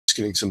just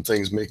getting some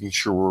things, making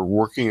sure we're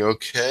working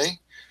okay.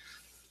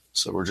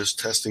 So we're just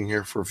testing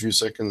here for a few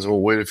seconds, and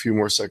we'll wait a few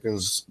more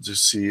seconds to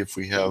see if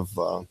we have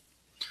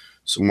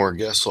some more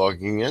guests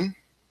logging in.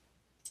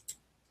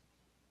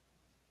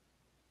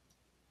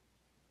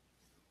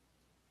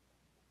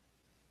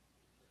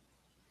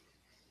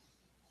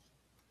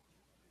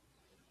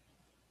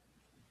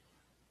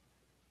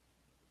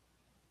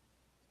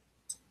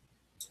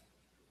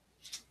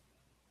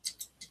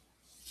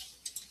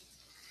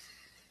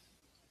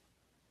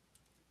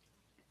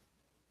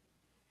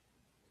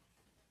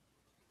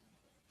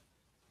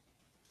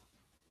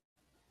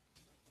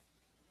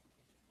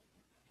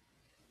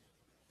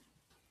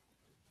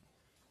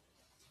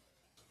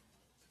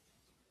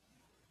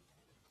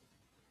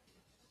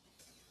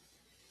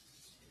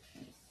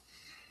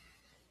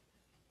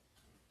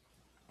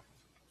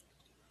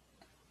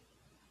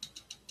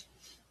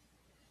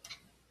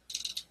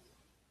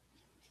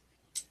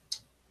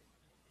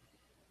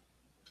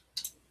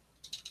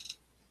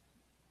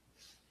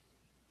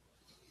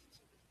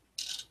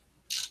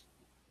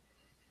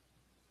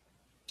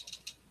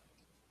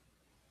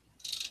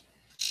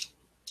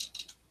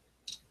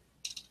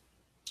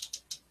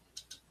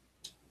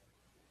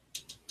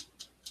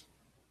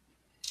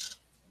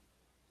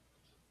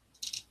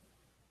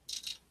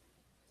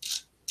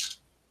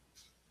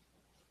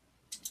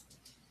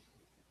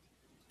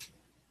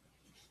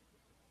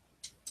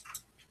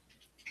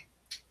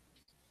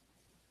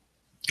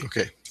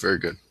 Okay, very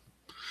good.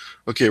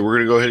 Okay, we're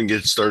going to go ahead and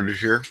get started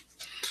here.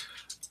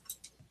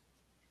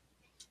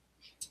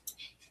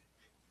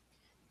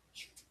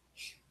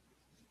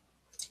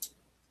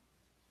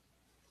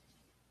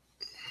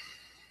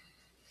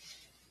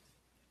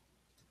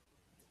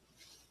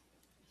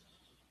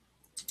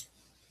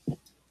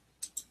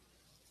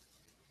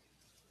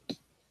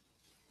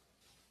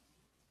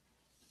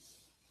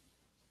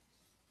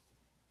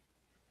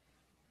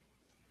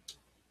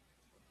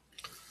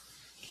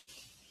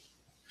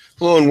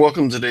 Hello and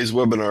welcome to today's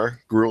webinar,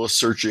 Guerrilla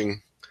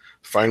Searching,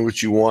 Find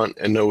What You Want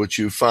and Know What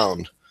You've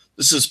Found.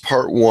 This is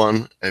part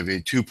one of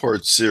a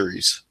two-part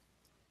series.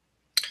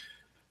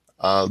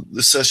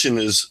 This session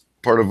is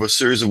part of a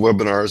series of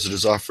webinars that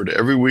is offered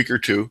every week or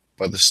two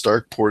by the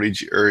Stark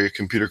Portage Area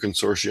Computer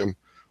Consortium,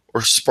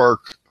 or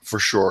SPARCC for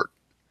short.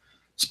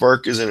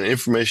 SPARCC is an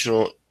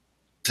informational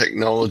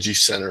technology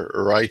center,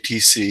 or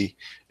ITC,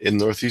 in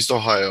Northeast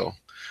Ohio.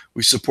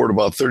 We support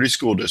about 30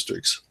 school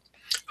districts.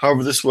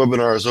 However, this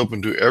webinar is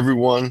open to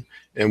everyone,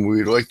 and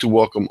we'd like to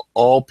welcome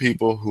all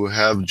people who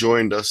have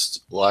joined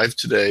us live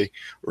today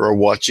or are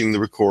watching the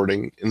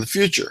recording in the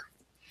future.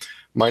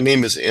 My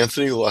name is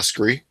Anthony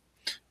Luscre,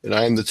 and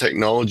I am the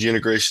Technology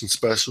Integration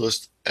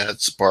Specialist at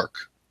SPARCC.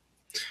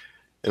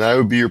 And I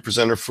will be your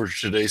presenter for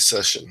today's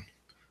session.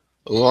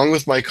 Along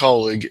with my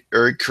colleague,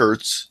 Eric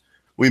Kurtz,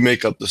 we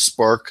make up the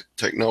SPARCC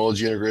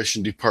Technology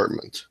Integration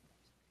Department.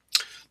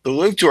 The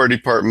link to our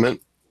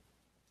department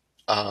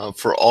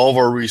for all of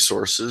our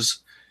resources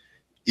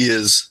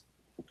is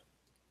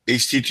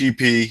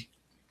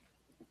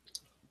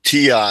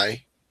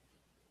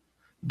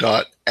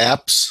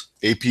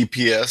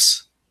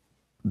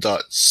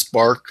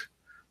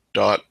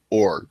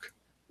http://apps.sparcc.org.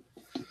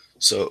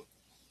 So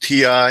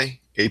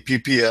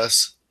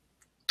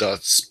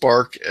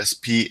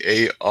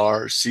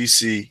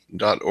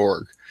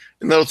tipapps.sparcc.org.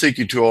 And that'll take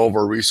you to all of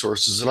our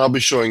resources, and I'll be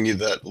showing you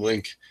that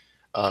link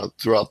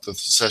throughout the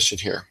session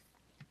here.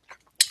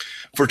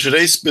 For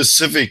today's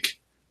specific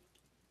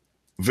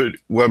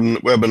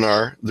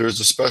webinar, there's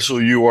a special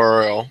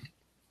URL,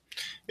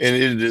 and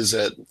it is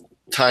at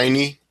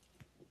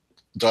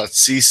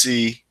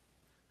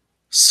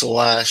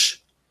tiny.cc/SPARCC,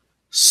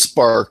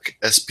 SPARCC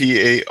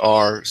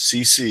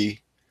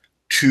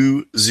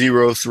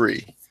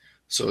 203.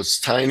 So it's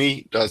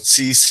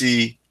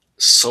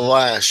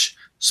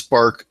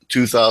tiny.cc/SPARCC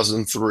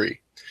 2003.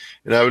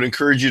 And I would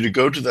encourage you to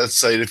go to that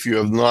site if you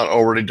have not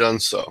already done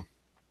so.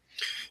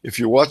 If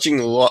you're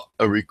watching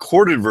a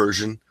recorded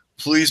version,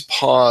 please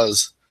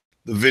pause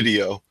the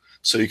video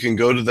so you can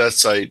go to that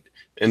site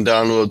and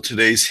download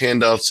today's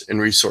handouts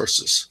and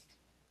resources.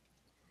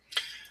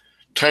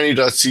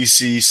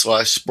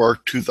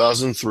 Tiny.cc/SPARCC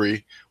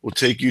 2003 will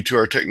take you to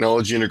our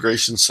technology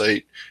integration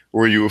site,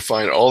 where you will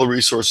find all the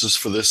resources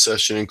for this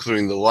session,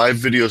 including the live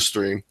video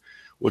stream,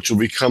 which will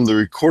become the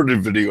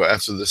recorded video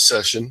after this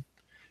session,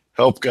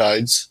 help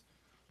guides,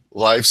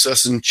 live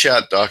session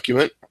chat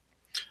document,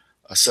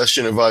 a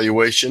session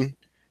evaluation,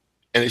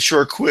 and a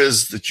short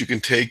quiz that you can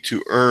take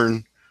to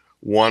earn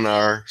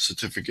 1-hour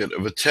certificate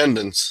of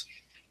attendance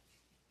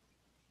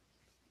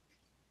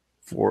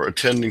for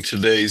attending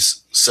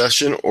today's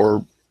session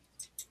or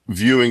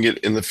viewing it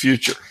in the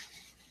future.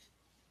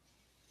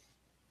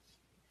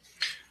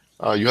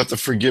 You have to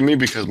forgive me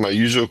because my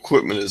usual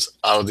equipment is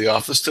out of the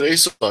office today,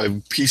 so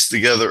I've pieced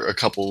together a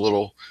couple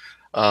little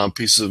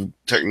pieces of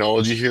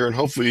technology here, and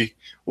hopefully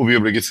we'll be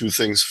able to get through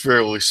things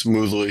fairly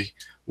smoothly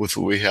with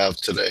what we have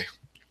today.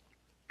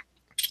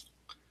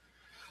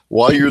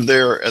 While you're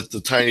there at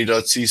the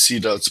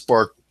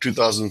tiny.cc.sparcc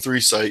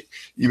 2003 site,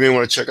 you may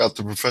want to check out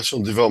the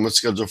professional development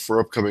schedule for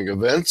upcoming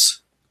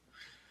events.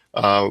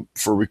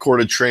 for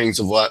recorded trainings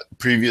of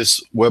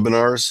previous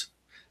webinars.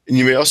 And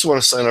you may also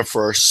want to sign up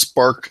for our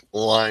SPARCC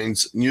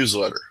Lines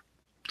newsletter.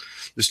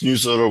 This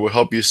newsletter will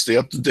help you stay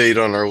up to date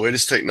on our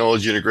latest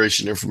technology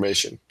integration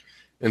information.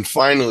 And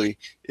finally,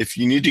 if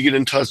you need to get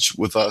in touch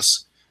with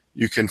us,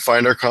 you can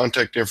find our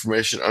contact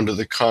information under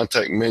the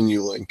contact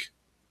menu link.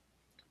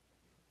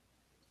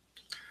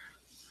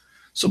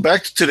 So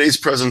back to today's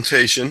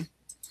presentation.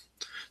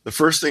 The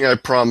first thing I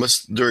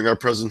promised during our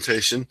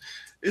presentation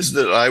is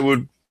that I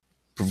would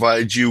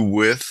provide you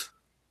with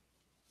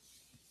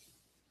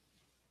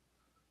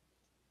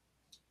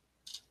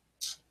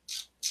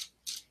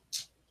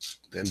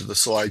the end of the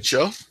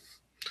slideshow.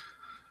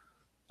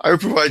 I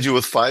would provide you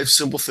with 5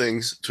 simple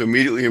things to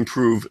immediately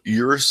improve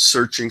your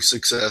searching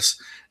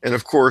success. And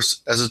of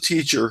course, as a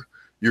teacher,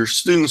 your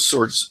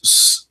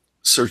students'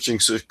 searching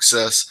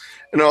success.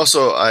 And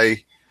also,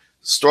 I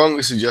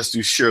strongly suggest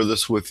you share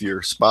this with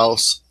your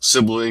spouse,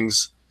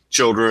 siblings,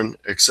 children,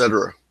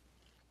 etc.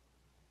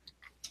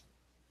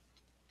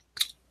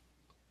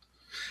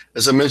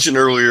 As I mentioned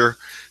earlier,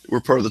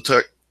 we're part of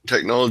the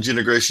Technology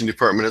Integration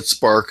Department at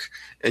SPARCC,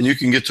 and you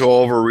can get to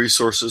all of our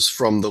resources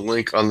from the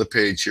link on the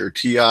page here,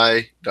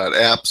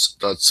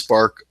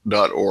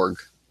 ti.apps.sparcc.org.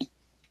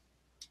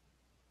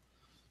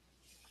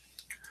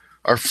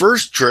 Our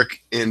first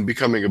trick in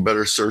becoming a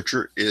better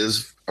searcher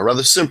is a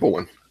rather simple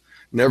one.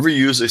 Never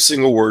use a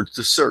single word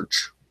to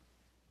search.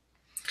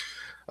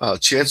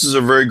 Chances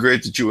are very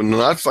great that you will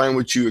not find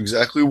what you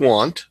exactly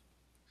want,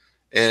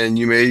 and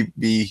you may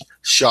be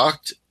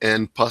shocked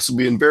and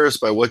possibly embarrassed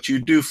by what you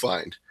do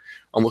find.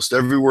 Almost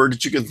every word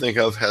that you can think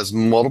of has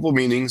multiple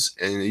meanings,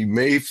 and you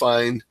may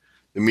find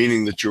the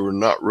meaning that you were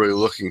not really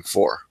looking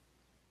for.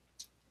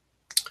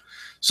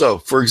 So,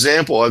 for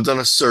example, I've done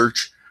a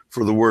search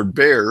for the word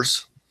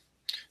bears,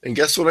 and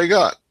guess what I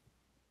got?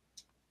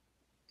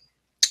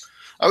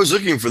 I was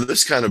looking for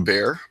this kind of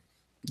bear,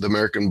 the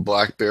American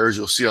black bears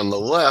you'll see on the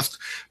left,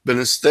 but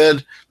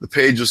instead the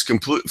page was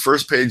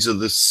first page of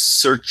the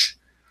search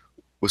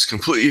was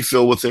completely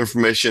filled with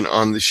information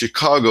on the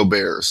Chicago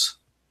Bears.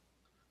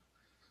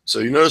 So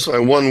you notice my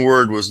one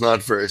word was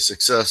not very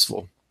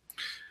successful.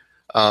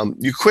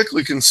 You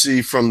quickly can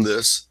see from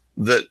this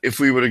that if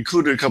we would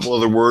include a couple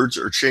other words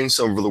or change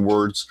some of the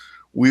words,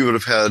 we would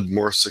have had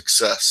more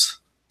success.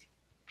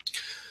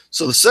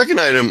 So the second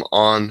item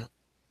on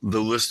the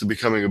list of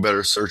becoming a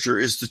better searcher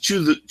is to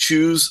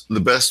choose the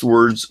best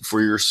words for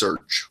your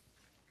search.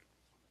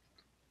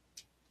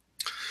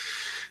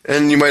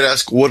 And you might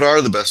ask, what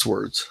are the best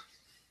words?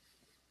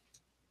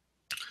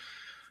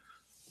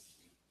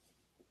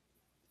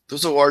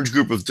 There's a large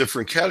group of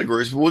different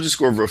categories, but we'll just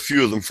go over a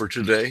few of them for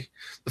today.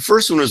 The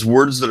first one is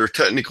words that are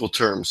technical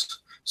terms.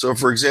 So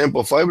for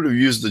example, if I would have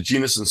used the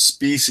genus and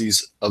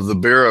species of the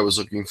bear I was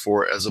looking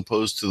for as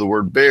opposed to the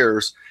word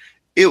bears,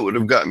 it would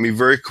have gotten me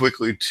very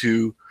quickly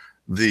to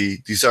the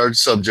desired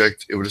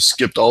subject. It would have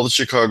skipped all the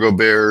Chicago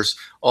Bears,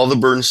 all the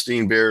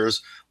Bernstein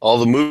Bears, all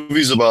the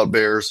movies about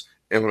bears,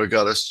 and would have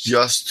got us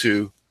just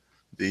to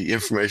the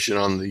information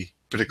on the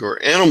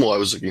particular animal I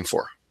was looking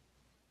for.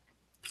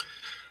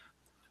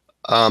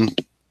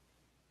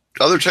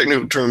 Other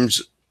technical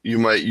terms you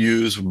might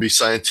use would be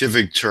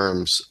scientific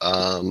terms,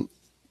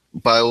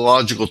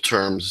 biological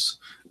terms.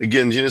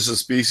 Again, genus and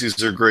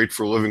species are great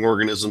for living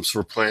organisms,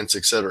 for plants,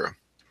 etc.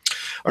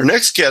 Our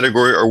next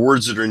category are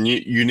words that are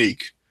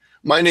unique.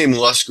 My name,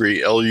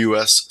 Luscre,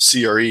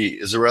 L-U-S-C-R-E,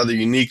 is a rather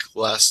unique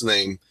last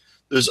name.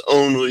 There's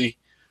only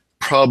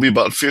probably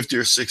about 50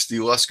 or 60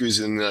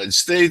 Luscres in the United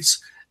States,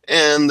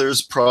 and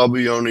there's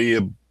probably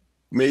only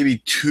maybe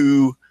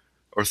 2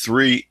 or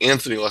 3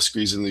 Anthony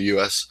Luscres in the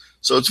U.S.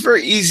 So it's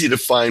very easy to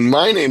find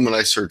my name when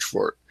I search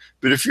for it.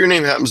 But if your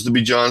name happens to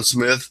be John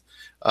Smith,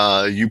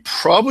 you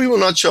probably will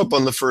not show up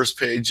on the first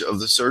page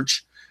of the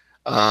search,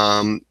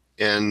 and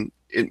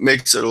it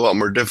makes it a lot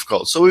more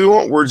difficult. So we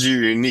want words that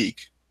are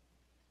unique.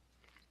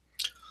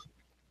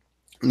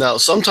 Now,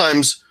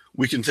 sometimes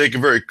we can take a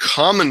very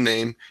common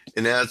name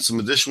and add some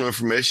additional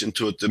information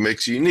to it that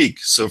makes it unique.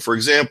 So, for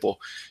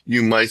example,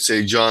 you might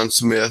say John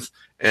Smith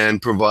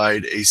and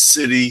provide a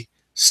city,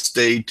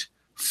 state,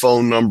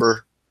 phone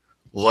number,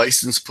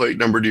 license plate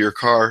number to your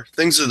car,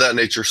 things of that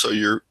nature, so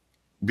you're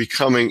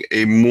becoming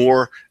a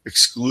more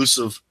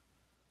exclusive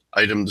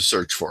item to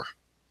search for.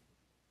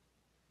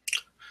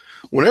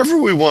 Whenever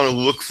we want to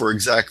look for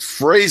exact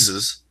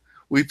phrases,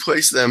 we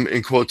place them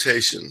in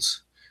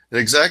quotations. And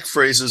exact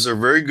phrases are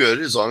very good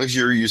as long as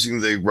you're using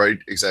the right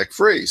exact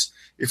phrase.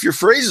 If your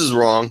phrase is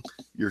wrong,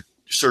 your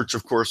search,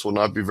 of course, will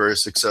not be very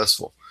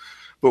successful.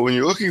 But when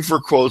you're looking for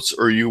quotes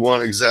or you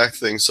want exact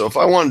things, so if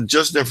I want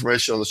just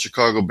information on the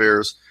Chicago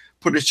Bears,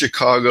 put in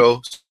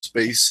Chicago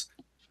space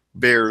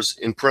Bears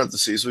in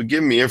parentheses would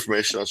give me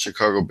information on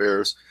Chicago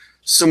Bears,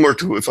 similar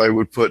to if I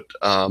would put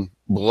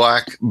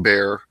black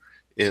bear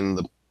in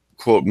the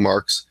quote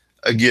marks.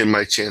 Again,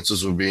 my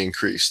chances would be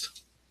increased.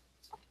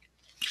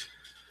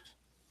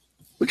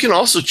 We can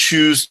also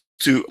choose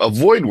to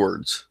avoid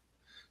words.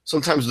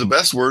 Sometimes the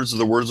best words are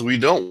the words we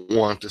don't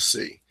want to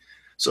see.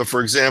 So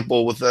for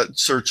example, with that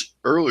search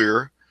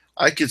earlier,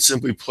 I could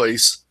simply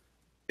place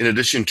in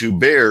addition to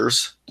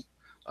bears,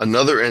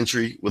 another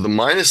entry with a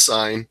minus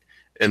sign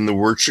and the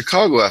word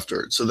Chicago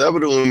after it. So that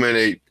would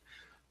eliminate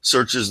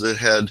searches that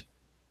had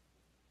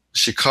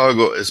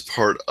Chicago as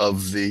part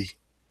of the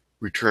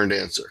returned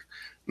answer.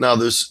 Now,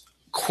 there's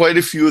quite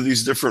a few of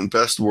these different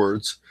best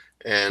words,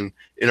 and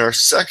in our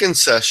second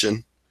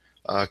session,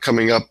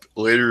 coming up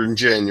later in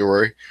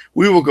January,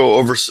 we will go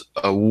over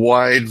a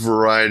wide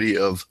variety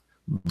of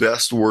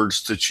best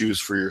words to choose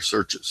for your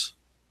searches.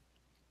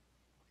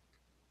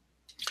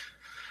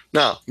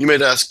 Now, you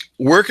might ask,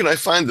 where can I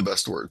find the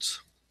best words?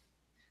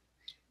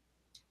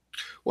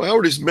 Well, I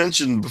already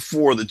mentioned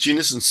before that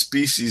genus and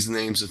species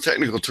names and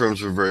technical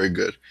terms are very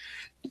good.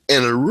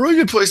 And a really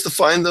good place to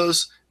find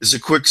those is a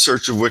quick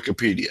search of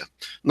Wikipedia.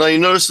 Now, you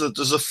notice that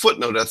there's a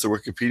footnote after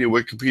Wikipedia.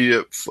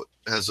 Wikipedia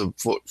has a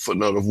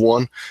footnote of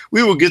 1.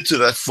 We will get to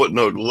that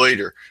footnote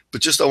later,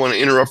 but just I want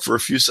to interrupt for a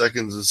few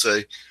seconds and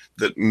say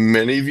that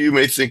many of you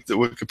may think that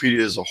Wikipedia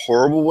is a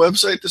horrible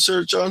website to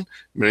search on.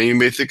 Many of you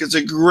may think it's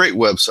a great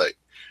website.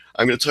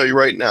 I'm going to tell you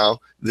right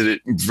now that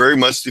it very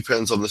much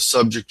depends on the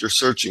subject you're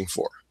searching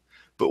for.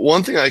 But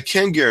one thing I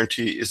can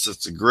guarantee is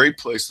it's a great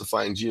place to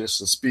find genus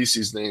and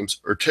species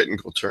names or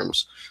technical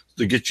terms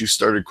to get you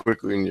started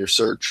quickly in your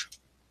search.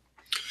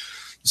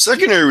 The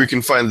second area we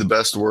can find the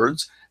best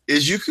words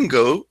is you can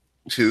go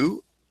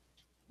to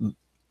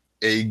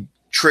a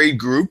trade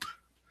group,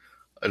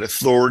 an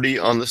authority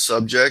on the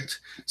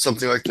subject.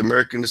 Something like the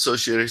American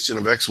Association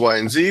of X, Y,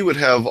 and Z would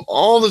have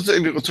all the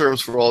technical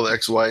terms for all the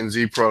X, Y, and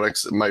Z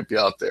products that might be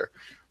out there.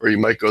 Or you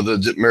might go to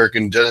the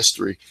American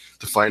Dentistry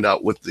to find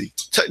out what the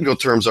technical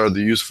terms are they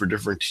use for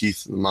different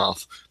teeth in the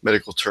mouth,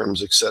 medical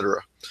terms,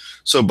 etc.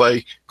 So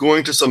by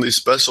going to some of these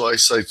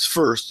specialized sites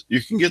first,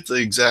 you can get the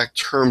exact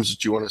terms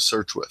that you want to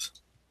search with.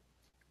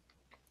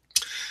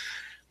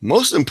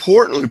 Most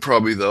importantly,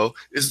 probably though,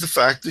 is the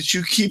fact that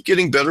you keep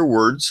getting better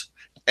words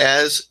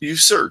as you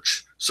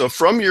search. So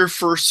from your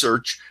first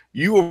search,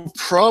 you will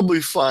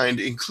probably find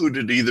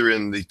included either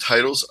in the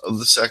titles of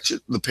the section,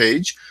 the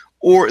page,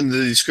 or in the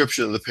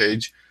description of the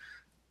page,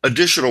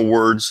 additional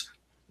words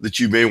that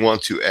you may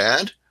want to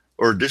add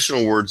or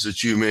additional words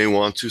that you may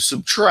want to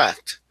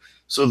subtract.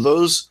 So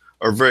those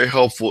are very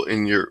helpful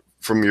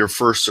from your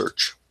first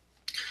search.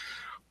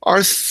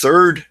 Our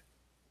third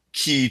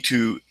key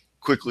to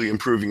quickly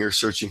improving your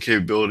searching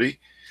capability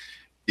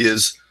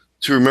is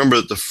to remember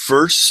that the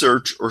first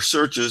search or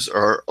searches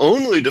are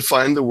only to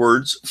find the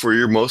words for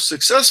your most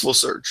successful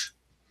search.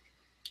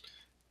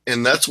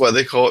 And that's why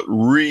they call it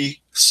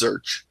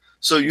research.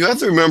 So you have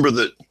to remember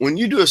that when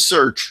you do a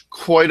search,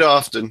 quite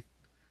often,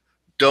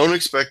 don't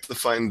expect to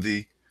find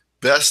the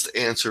best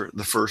answer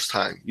the first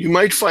time. You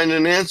might find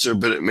an answer,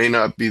 but it may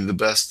not be the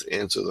best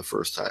answer the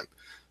first time.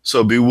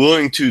 So be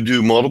willing to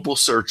do multiple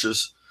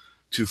searches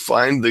to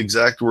find the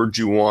exact words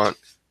you want,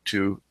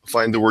 to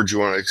find the words you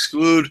want to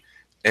exclude,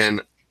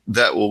 and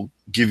that will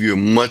give you a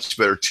much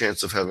better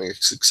chance of having a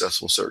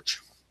successful search.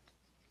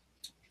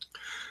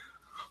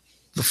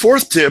 The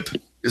fourth tip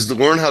is to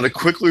learn how to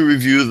quickly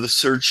review the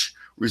search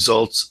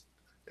results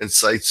and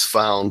sites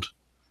found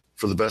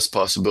for the best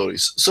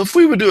possibilities. So if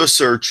we would do a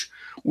search,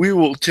 we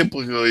will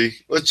typically,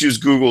 let's use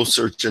Google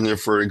search engine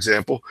for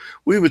example,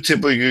 we would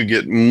typically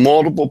get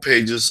multiple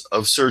pages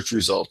of search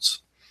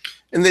results.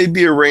 And they'd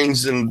be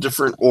arranged in a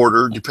different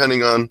order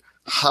depending on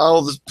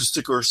how the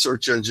particular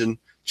search engine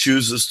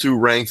chooses to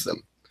rank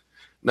them.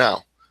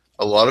 Now,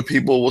 a lot of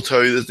people will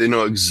tell you that they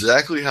know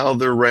exactly how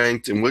they're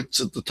ranked and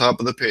what's at the top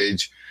of the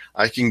page.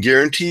 I can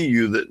guarantee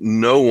you that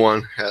no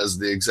one has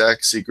the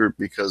exact secret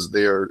because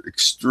they are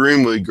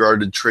extremely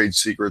guarded trade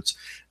secrets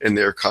and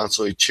they're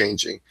constantly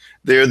changing.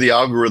 They are the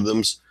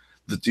algorithms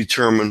that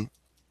determine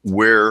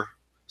where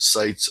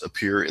sites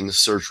appear in the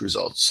search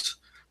results.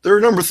 There are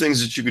a number of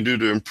things that you can do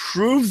to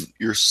improve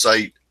your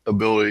site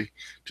ability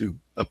to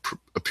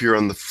appear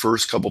on the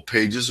first couple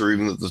pages or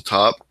even at the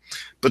top,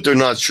 but they're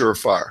not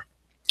surefire.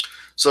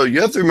 So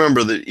you have to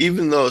remember that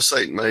even though a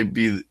site might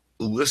be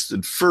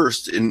listed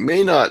first, it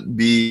may not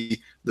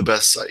be the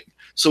best site.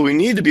 So we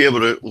need to be able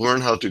to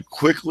learn how to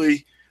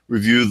quickly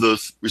review the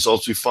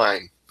results we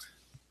find.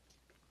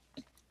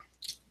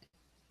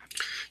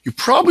 You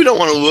probably don't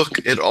want to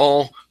look at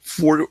all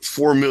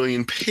 4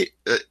 million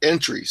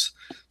entries.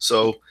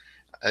 So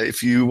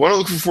if you want to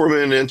look for 4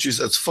 million entries,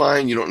 that's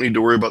fine. You don't need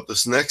to worry about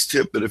this next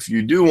tip. But if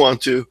you do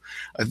want to,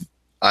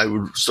 I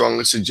would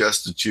strongly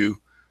suggest that you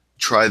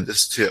try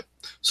this tip.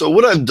 So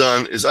what I've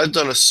done is I've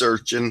done a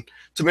search, and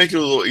to make it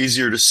a little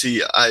easier to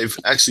see, I've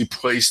actually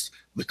placed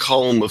the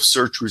column of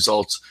search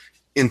results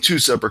in 2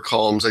 separate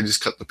columns. I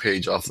just cut the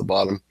page off the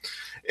bottom.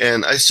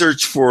 And I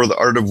searched for The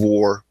Art of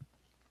War,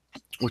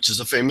 which is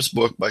a famous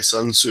book by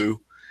Sun Tzu.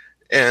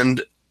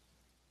 And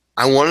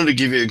I wanted to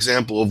give you an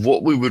example of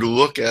what we would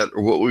look at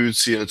or what we would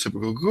see in a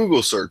typical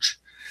Google search.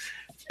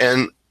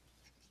 And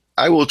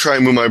I will try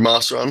and move my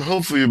mouse around.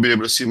 Hopefully you'll be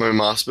able to see my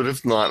mouse, but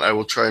if not, I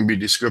will try and be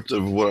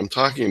descriptive of what I'm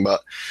talking about.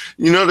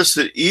 You notice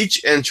that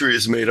each entry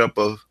is made up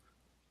of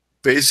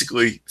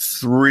basically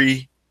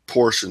 3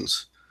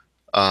 portions.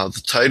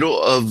 The title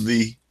of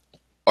the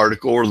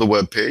article or the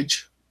web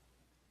page,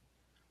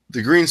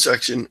 the green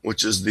section,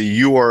 which is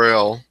the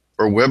URL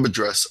or web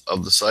address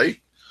of the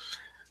site.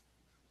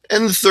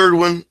 And the third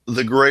one,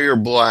 the gray or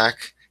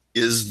black,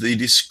 is the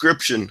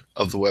description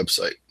of the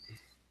website.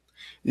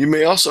 You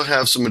may also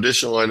have some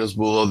additional items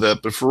below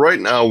that, but for right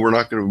now, we're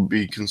not going to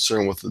be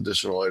concerned with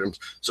additional items.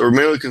 So we're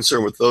mainly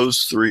concerned with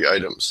those three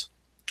items.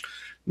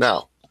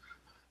 Now,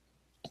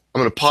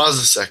 I'm going to pause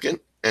a second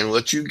and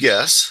let you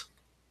guess,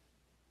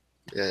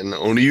 and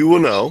only you will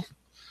know,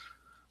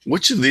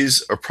 which of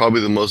these are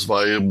probably the most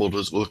valuable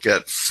to look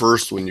at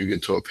first when you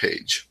get to a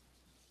page.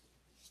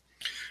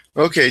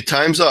 Okay,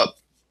 time's up.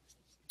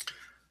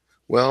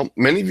 Well,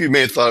 many of you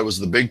may have thought it was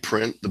the big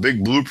print, the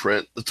big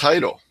blueprint, the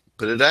title,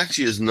 but it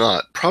actually is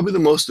not. Probably the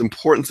most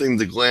important thing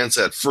to glance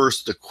at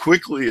first to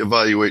quickly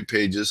evaluate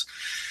pages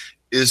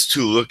is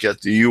to look at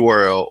the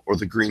URL or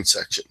the green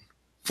section.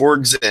 For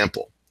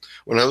example,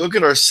 when I look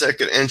at our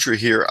second entry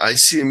here, I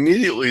see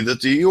immediately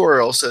that the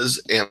URL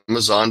says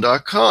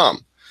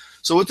Amazon.com.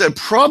 So what that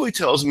probably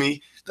tells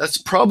me, that's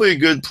probably a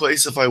good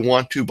place if I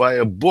want to buy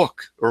a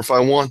book or if I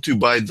want to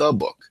buy the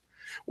book.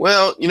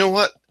 Well, you know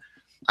what?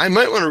 I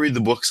might want to read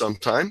the book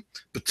sometime,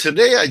 but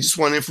today I just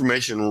want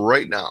information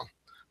right now.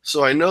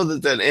 So I know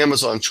that that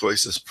Amazon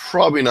choice is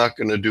probably not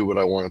going to do what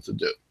I want it to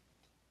do.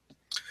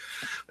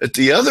 At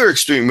the other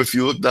extreme, if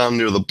you look down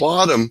near the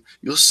bottom,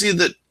 you'll see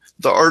that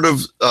the Art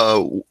of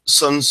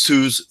Sun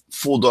Tzu's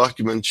full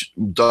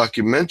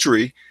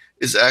documentary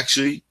is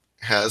actually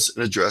has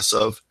an address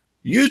of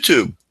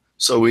YouTube.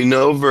 So we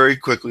know very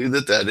quickly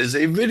that that is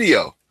a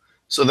video.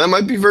 So that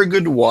might be very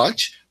good to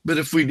watch, but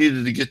if we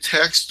needed to get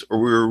text or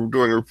we were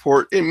doing a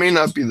report, it may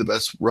not be the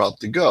best route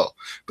to go.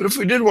 But if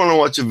we did want to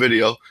watch a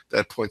video,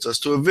 that points us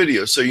to a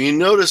video. So you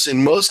notice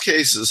in most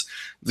cases,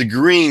 the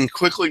green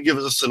quickly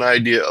gives us an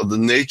idea of the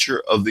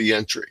nature of the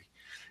entry.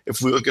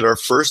 If we look at our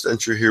first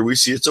entry here, we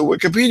see it's a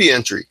Wikipedia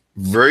entry.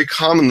 Very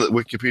common that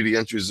Wikipedia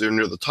entries are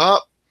near the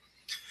top.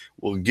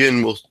 Well,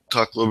 again, we'll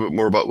talk a little bit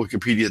more about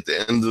Wikipedia at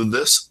the end of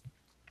this.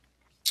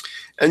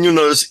 And you'll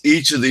notice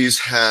each of these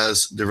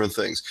has different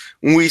things.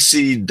 When we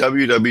see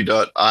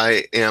www.imdb,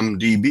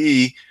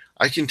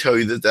 I can tell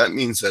you that that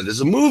means that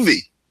is a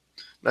movie.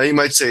 Now you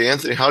might say,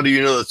 Anthony, how do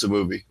you know that's a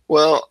movie?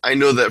 Well, I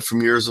know that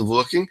from years of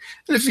looking.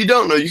 And if you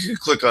don't know, you can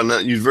click on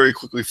that and you'd very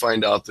quickly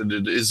find out that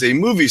it is a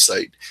movie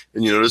site.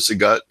 And you notice it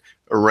got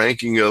a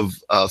ranking of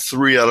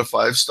 3 out of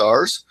 5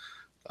 stars.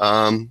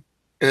 And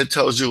it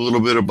tells you a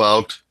little bit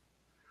about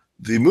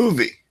the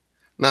movie.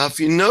 Now, if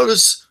you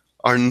notice,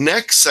 our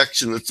next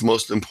section that's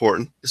most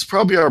important is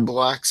probably our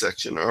black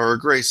section or our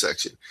gray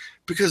section.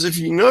 Because if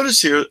you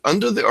notice here,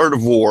 under the Art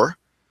of War,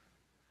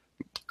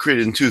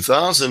 created in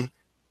 2000,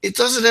 it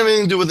doesn't have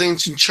anything to do with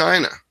ancient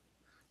China.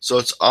 So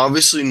it's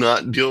obviously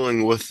not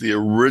dealing with the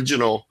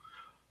original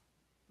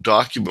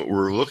document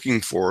we're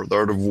looking for, the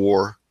Art of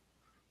War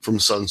from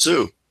Sun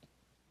Tzu.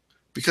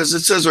 Because it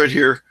says right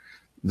here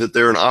that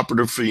they're an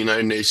operative for the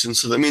United Nations,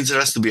 so that means it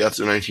has to be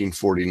after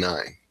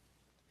 1949.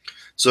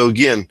 So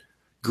again,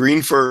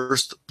 green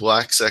first,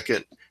 black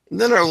second.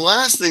 And then our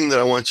last thing that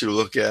I want you to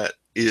look at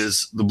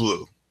is the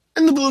blue.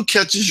 And the blue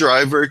catches your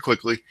eye very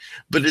quickly,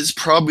 but it's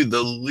probably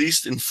the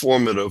least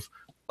informative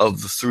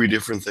of the 3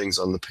 different things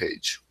on the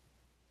page.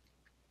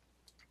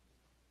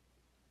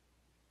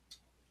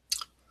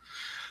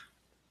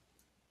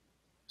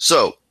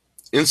 So,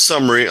 in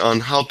summary on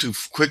how to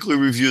quickly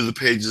review the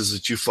pages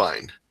that you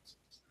find,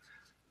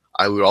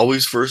 I would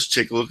always first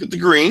take a look at the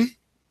green,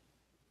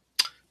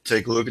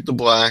 take a look at the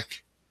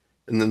black,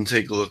 and then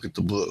take a look at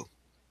the blue.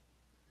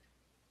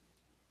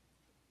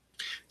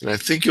 And I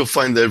think you'll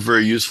find that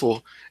very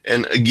useful.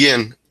 And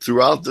again,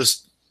 throughout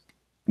this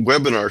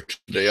webinar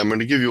today, I'm going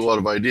to give you a lot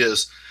of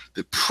ideas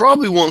that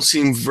probably won't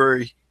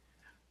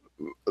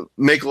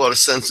make a lot of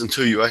sense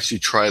until you actually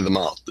try them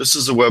out. This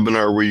is a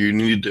webinar where you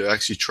need to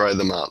actually try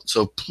them out.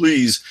 So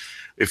please,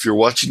 if you're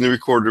watching the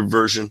recorded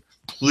version,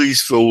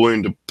 please feel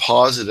willing to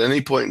pause at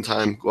any point in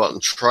time, go out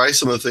and try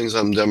some of the things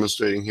I'm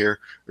demonstrating here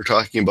or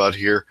talking about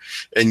here,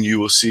 and you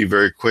will see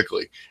very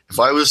quickly. If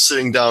I was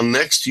sitting down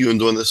next to you and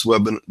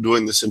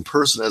doing this in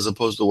person as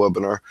opposed to a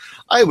webinar,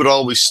 I would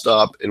always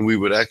stop and we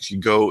would actually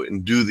go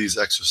and do these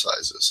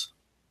exercises.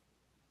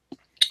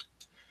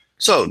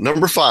 So,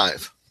 number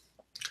 5.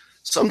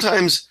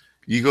 Sometimes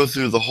you go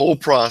through the whole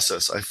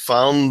process. I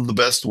found the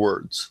best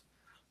words.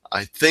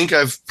 I think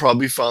I've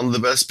probably found the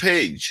best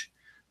page.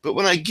 But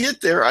when I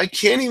get there, I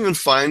can't even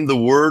find the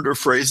word or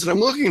phrase that I'm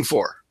looking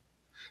for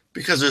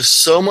because there's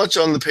so much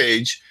on the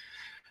page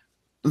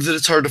that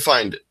it's hard to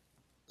find it.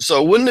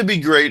 So wouldn't it be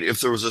great if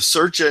there was a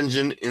search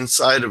engine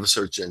inside of a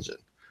search engine?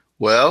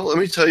 Well, let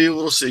me tell you a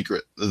little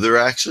secret. There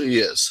actually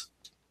is.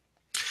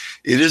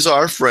 It is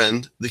our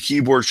friend, the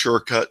keyboard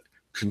shortcut,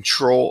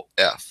 Control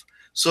F.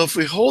 So if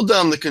we hold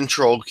down the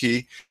Control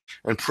key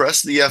and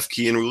press the F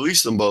key and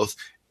release them both,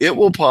 it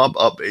will pop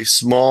up a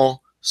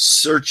small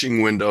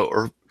searching window,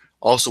 or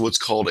also what's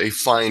called a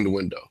find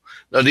window.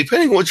 Now,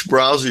 depending on which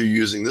browser you're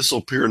using, this will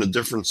appear in a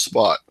different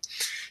spot.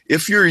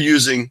 If you're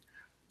using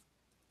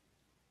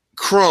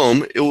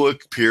Chrome, it will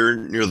appear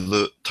near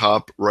the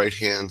top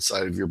right-hand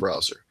side of your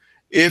browser.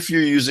 If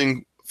you're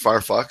using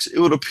Firefox, it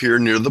would appear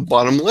near the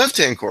bottom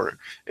left-hand corner.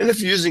 And if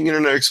you're using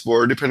Internet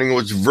Explorer, depending on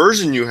which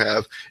version you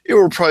have, it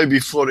will probably be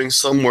floating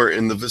somewhere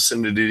in the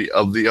vicinity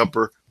of the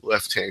upper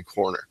left-hand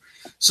corner.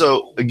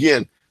 So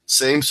again,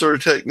 same sort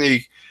of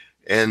technique,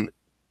 and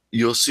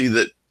you'll see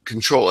that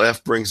Control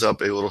F brings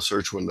up a little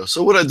search window.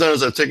 So what I've done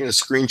is I've taken a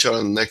screenshot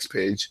on the next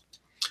page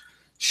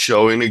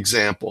showing an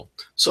example.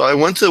 So I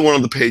went to one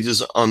of the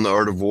pages on the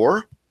Art of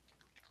War,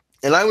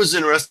 and I was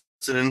interested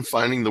in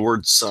finding the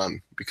word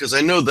sun because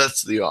I know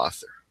that's the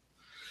author.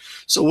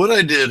 So what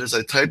I did is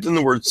I typed in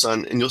the word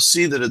sun, and you'll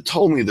see that it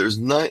told me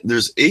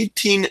there's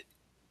 18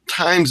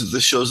 times that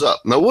this shows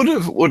up. Now what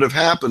would have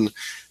happened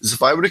is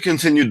if I would have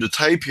continued to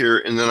type here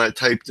and then I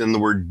typed in the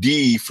word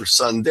D for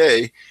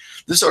Sunday,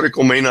 this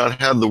article may not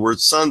have the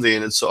word Sunday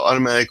in it, so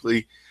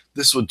automatically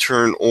this would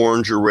turn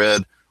orange or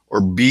red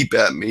or beep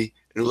at me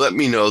and let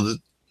me know that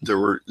there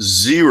were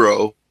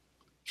 0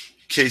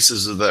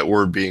 cases of that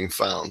word being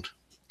found.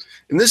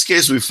 In this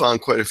case, we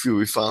found quite a few.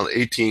 We found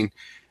 18.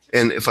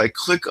 And if I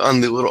click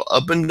on the little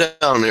up and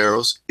down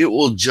arrows, it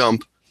will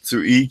jump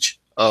through each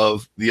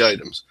of the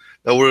items.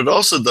 Now, what it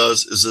also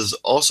does is it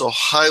also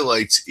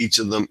highlights each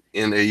of them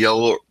in a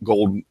yellow,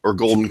 gold, or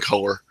golden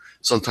color,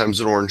 sometimes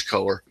an orange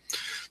color,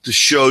 to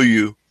show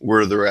you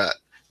where they're at.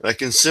 And I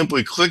can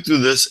simply click through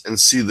this and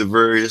see the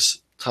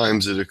various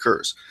times it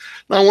occurs.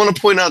 Now, I want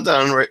to point out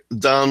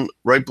down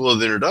right below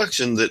the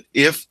introduction that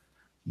if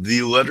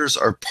the letters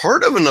are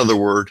part of another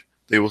word,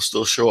 they will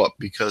still show up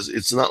because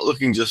it's not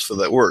looking just for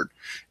that word.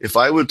 If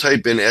I would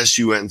type in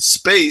SUN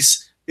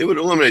space, it would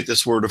eliminate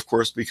this word, of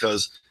course,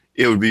 because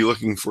it would be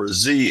looking for a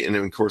Z, and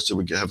of course it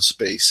would have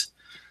space.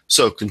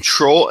 So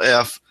Control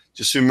F,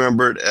 just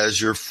remember it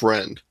as your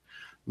friend.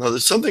 Now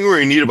there's something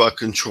really neat about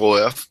Control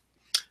F,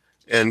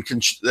 and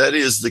that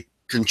is the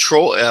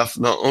Control F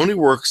not only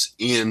works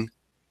in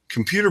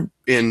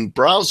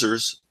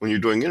browsers when you're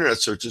doing internet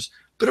searches,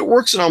 but it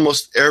works in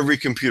almost every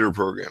computer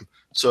program.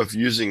 So if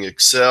you're using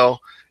Excel,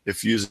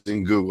 if you're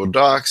using Google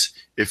Docs,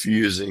 if you're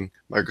using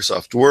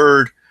Microsoft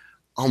Word,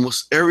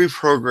 almost every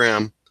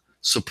program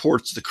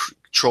supports the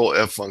Control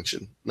F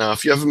function. Now,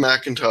 if you have a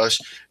Macintosh,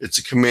 it's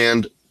a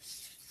Command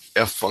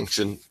F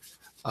function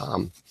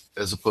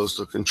as opposed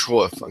to a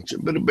Control F function,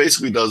 but it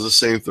basically does the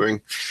same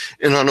thing.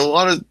 And on a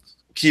lot of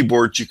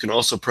keyboards, you can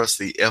also press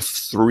the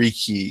F3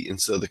 key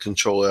instead of the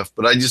Control F,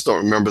 but I just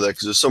don't remember that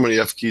because there's so many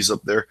F keys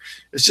up there.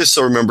 It's just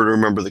so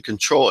remember the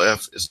Control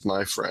F is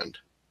my friend.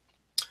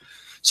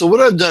 So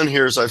what I've done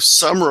here is I've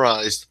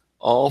summarized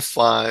all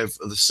 5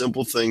 of the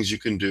simple things you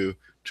can do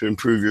to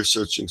improve your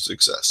searching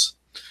success.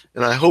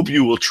 And I hope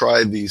you will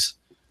try these.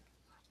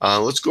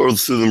 Let's go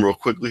through them real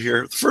quickly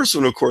here. The first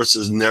one, of course,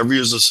 is never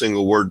use a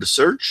single word to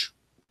search.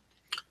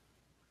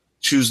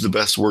 Choose the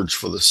best words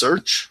for the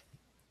search.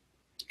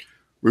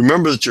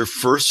 Remember that your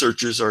first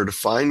searches are to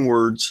find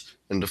words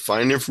and to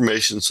find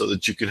information so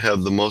that you can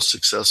have the most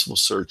successful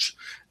search.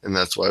 And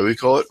that's why we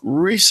call it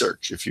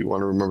research, if you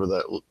want to remember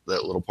that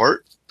little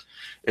part.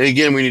 And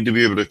again, we need to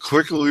be able to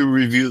quickly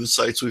review the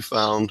sites we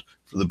found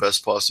for the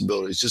best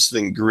possibilities. Just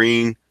think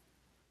green,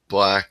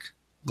 black,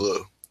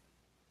 blue.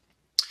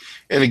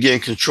 And again,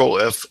 Control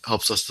F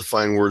helps us to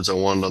find words I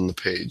want on the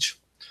page.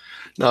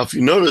 Now, if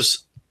you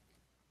notice,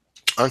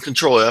 on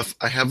Control F,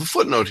 I have a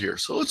footnote here.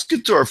 So let's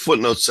get to our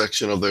footnote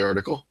section of the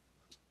article.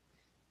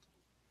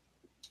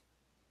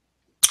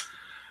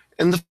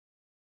 And the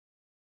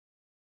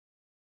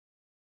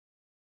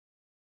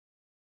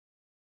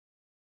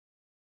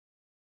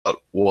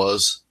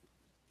was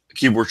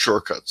keyboard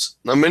shortcuts.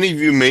 Now, many of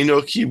you may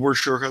know keyboard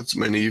shortcuts,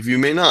 many of you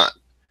may not.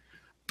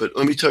 But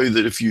let me tell you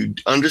that if you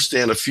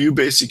understand a few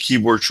basic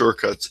keyboard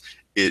shortcuts,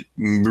 it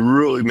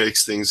really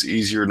makes things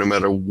easier no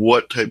matter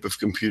what type of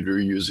computer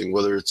you're using,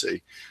 whether it's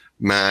a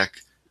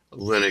Mac, a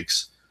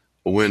Linux,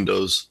 a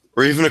Windows,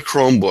 or even a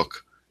Chromebook.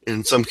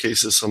 In some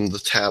cases, some of the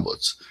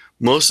tablets.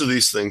 Most of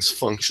these things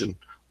function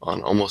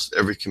on almost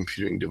every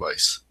computing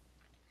device.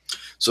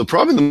 So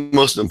probably the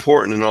most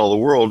important in all the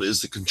world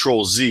is the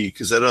Control Z,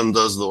 because that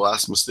undoes the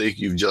last mistake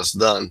you've just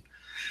done.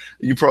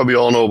 You probably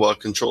all know about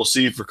Control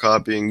C for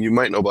copying. You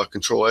might know about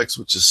Control X,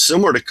 which is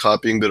similar to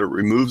copying, but it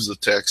removes the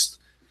text.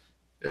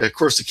 And of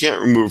course, it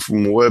can't remove it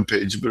from a web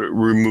page, but it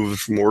removes it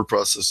from a word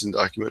processing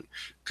document.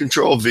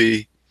 Control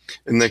V,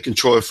 and then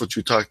Control F, which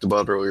we talked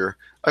about earlier.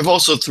 I've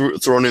also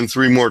thrown in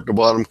 3 more at the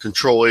bottom,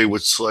 Control A,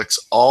 which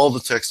selects all the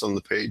text on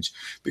the page.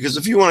 Because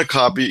if you want to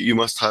copy it, you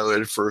must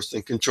highlight it first,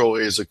 and Control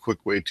A is a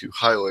quick way to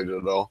highlight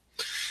it all.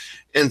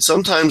 And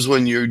sometimes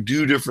when you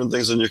do different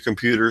things on your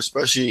computer,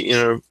 especially in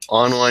an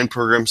online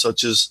program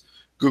such as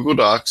Google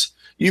Docs,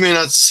 you may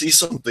not see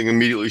something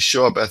immediately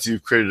show up after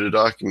you've created a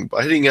document.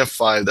 By hitting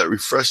F5, that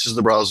refreshes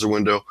the browser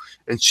window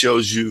and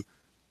shows you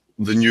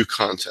the new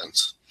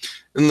contents.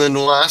 And then the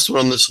last one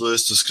on this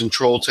list is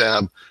Control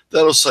Tab.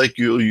 That'll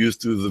cycle you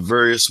through the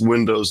various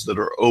windows that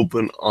are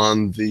open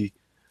on the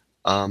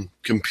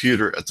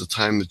computer at the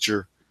time that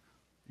you're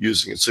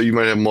using it. So you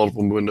might have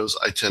multiple windows.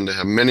 I tend to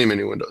have many,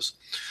 many windows.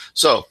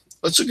 So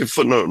let's look at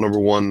footnote number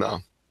 1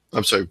 now.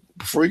 I'm sorry,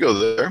 before we go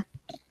there,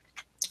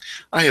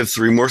 I have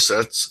 3 more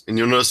sets, and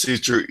you'll notice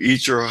each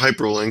are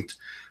hyperlinked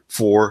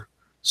for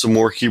some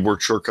more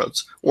keyboard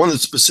shortcuts. One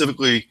that's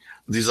specifically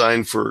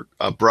designed for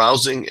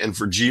browsing and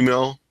for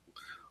Gmail.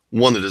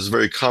 One that is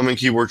very common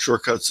keyboard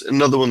shortcuts.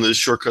 Another one that is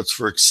shortcuts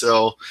for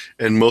Excel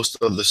and most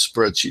of the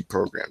spreadsheet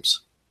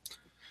programs.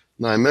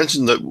 Now, I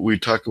mentioned that we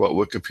talk about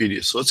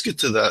Wikipedia, so let's get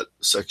to that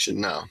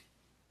section now.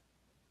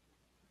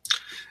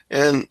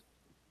 And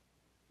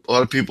a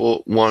lot of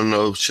people want to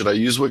know, should I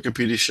use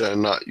Wikipedia? Should I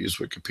not use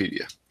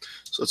Wikipedia?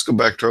 So let's go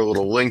back to our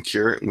little link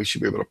here, and we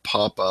should be able to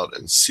pop out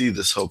and see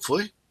this,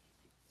 hopefully.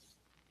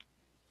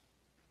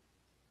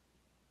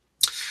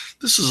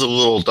 This is a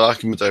little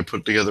document that I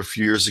put together a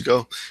few years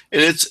ago,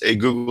 and it's a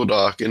Google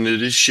Doc, and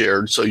it is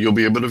shared, so you'll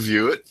be able to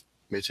view it. It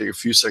may take a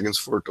few seconds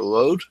for it to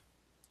load.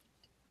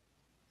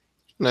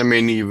 And I may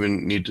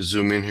even need to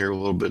zoom in here a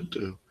little bit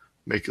to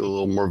make it a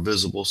little more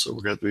visible, so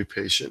we're going to have to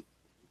be patient.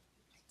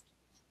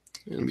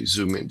 And let me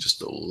zoom in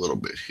just a little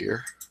bit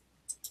here,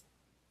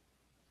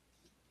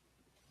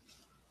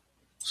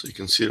 so you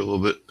can see it a little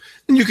bit.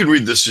 And you can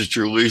read this at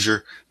your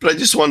leisure, but I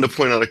just wanted to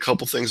point out a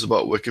couple things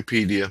about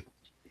Wikipedia.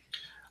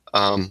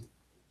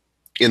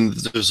 And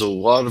there's a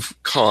lot of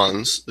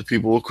cons that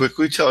people will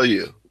quickly tell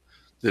you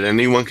that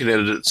anyone can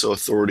edit it, so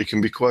authority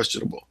can be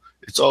questionable.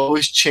 It's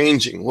always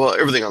changing. Well,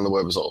 everything on the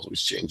web is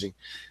always changing.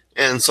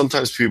 And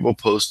sometimes people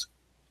post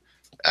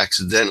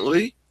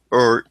accidentally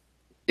or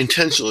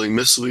intentionally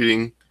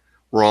misleading,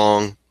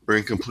 wrong, or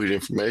incomplete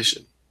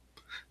information.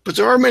 But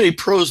there are many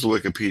pros to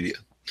Wikipedia.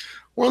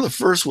 One of the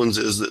first ones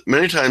is that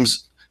many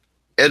times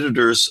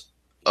editors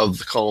of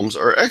the columns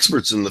are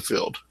experts in the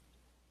field.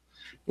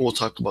 And we'll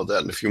talk about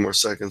that in a few more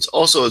seconds.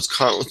 Also, it's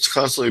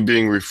constantly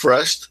being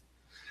refreshed.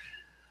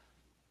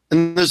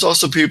 And there's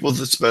also people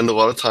that spend a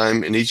lot of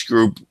time in each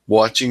group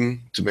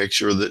watching to make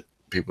sure that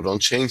people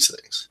don't change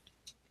things.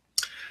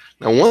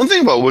 Now, one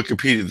thing about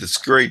Wikipedia that's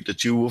great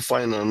that you will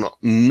find on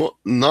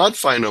not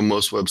find on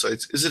most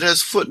websites is it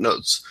has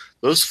footnotes.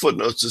 Those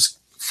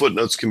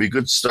footnotes can be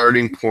good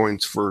starting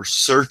points for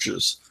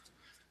searches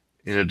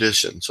in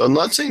addition. So I'm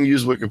not saying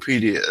use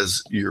Wikipedia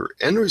as your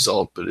end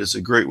result, but it's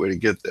a great way to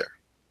get there.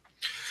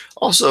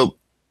 Also,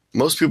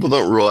 most people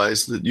don't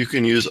realize that you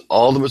can use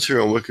all the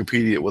material on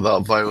Wikipedia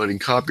without violating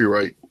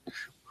copyright,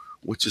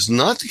 which is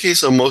not the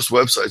case on most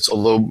websites,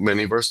 although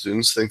many of our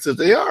students think that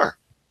they are.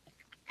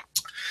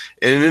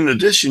 And in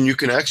addition, you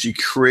can actually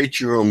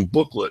create your own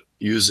booklet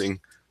using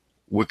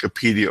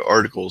Wikipedia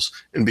articles.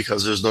 And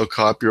because there's no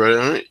copyright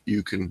on it,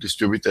 you can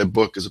distribute that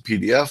book as a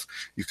PDF.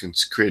 You can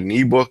create an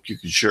ebook. You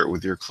can share it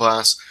with your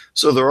class.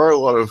 So there are a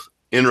lot of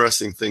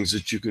interesting things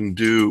that you can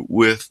do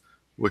with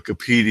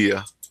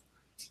Wikipedia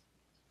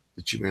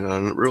that you may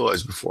not have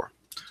realized before.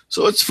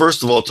 So let's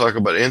first of all talk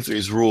about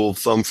Anthony's rule of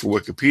thumb for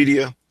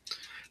Wikipedia.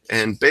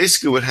 And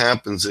basically what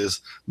happens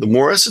is the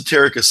more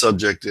esoteric a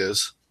subject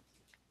is,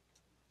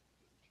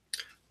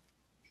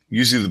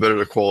 usually the better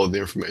the quality of the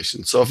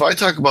information. So if I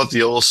talk about the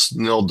yellow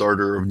snail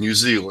darter of New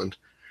Zealand,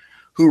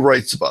 who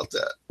writes about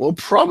that? Well,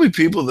 probably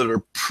people that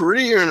are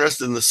pretty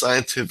interested in the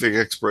scientific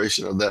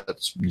exploration of that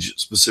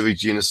specific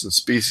genus and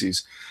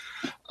species.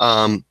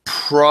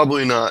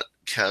 Probably not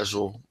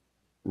casual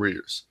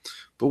readers.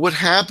 But what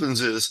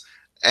happens is,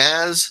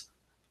 as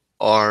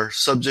our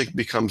subject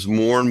becomes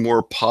more and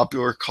more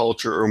popular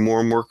culture or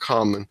more and more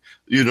common,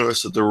 you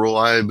notice that the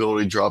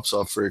reliability drops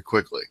off very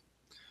quickly.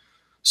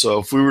 So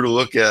if we were to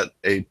look at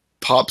a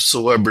pop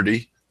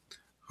celebrity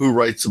who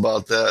writes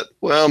about that,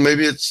 well,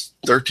 maybe it's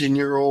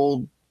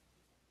 13-year-old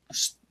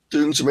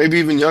students, or maybe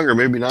even younger,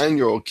 maybe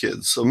 9-year-old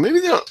kids. So maybe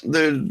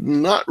they're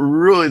not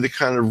really the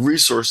kind of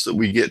resource that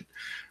we get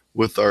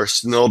with our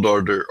snail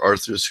darter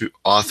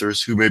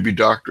authors who may be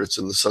doctorates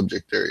in the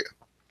subject area.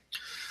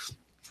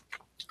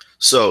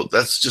 So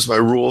that's just my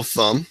rule of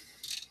thumb.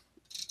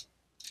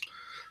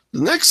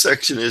 The next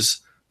section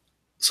is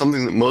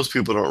something that most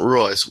people don't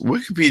realize.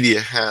 Wikipedia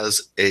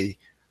has a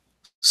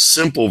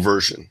simple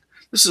version.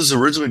 This is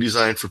originally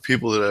designed for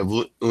people that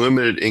have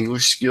limited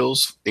English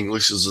skills.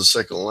 English is a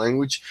second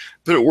language,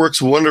 but it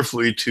works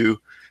wonderfully to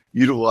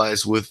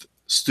utilize with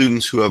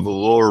students who have a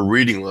lower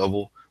reading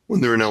level when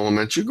they're in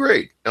elementary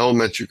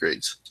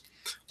grades.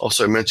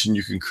 Also, I mentioned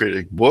you can create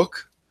a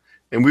book,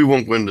 and we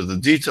won't go into the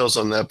details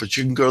on that, but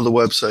you can go to the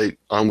website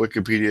on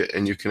Wikipedia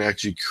and you can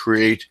actually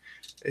create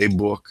a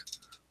book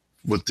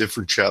with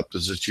different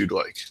chapters that you'd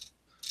like.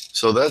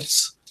 So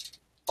that's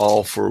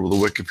all for the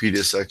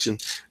Wikipedia section.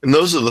 And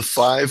those are the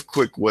 5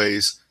 quick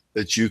ways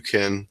that you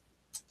can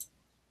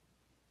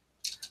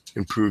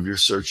improve your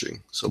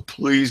searching. So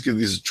please give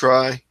these a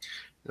try,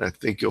 and I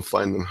think you'll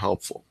find them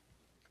helpful.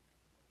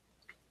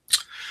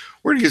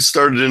 We're going to get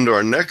started into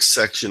our next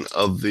section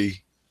of the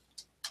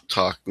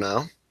talk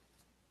now.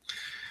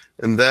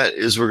 And that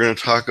is, we're going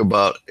to talk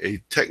about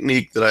a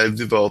technique that I've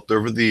developed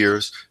over the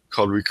years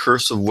called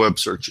recursive web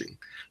searching.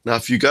 Now,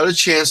 if you got a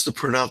chance to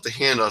print out the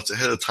handouts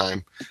ahead of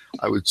time,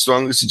 I would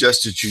strongly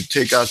suggest that you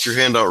take out your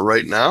handout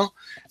right now.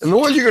 And the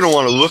one you're going to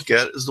want to look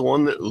at is the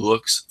one that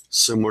looks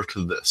similar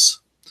to this.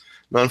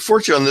 Now,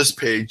 unfortunately, on this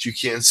page, you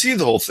can't see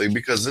the whole thing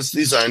because it's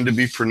designed to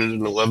be printed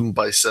in 11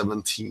 by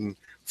 17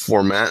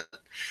 format.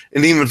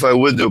 And even if I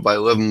would do it by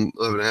 11,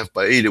 11.5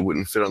 by 8, it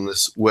wouldn't fit on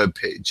this web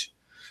page.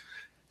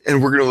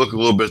 And we're going to look a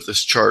little bit at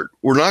this chart.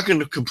 We're not going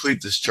to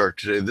complete this chart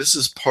today. This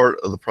is part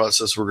of the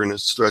process we're going to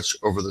stretch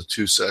over the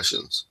 2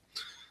 sessions.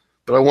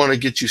 But I want to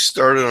get you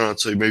started on it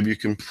so maybe you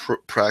can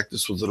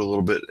practice with it a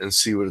little bit and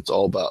see what it's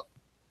all about.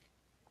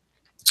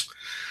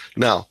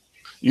 Now,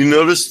 you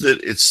notice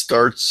that it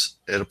starts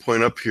at a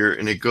point up here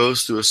and it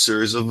goes through a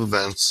series of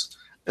events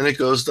and it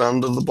goes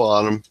down to the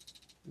bottom.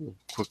 We'll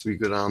quickly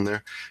go down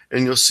there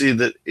and you'll see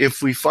that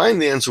if we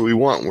find the answer we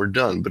want, we're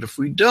done. But if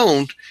we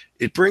don't,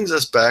 it brings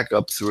us back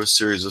up through a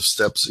series of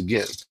steps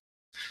again.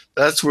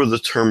 That's where the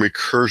term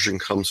recursion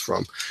comes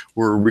from.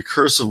 We're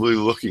recursively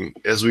looking.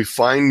 As we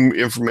find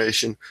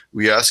information,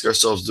 we ask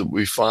ourselves, did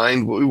we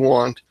find what we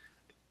want?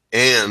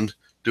 And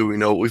do we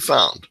know what we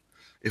found?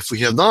 If we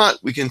have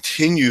not, we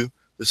continue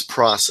this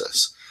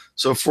process.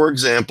 So for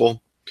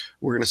example,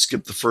 we're going to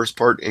skip the first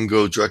part and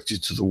go directly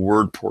to the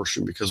word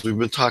portion because we've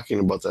been talking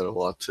about that a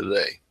lot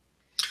today.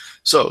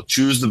 So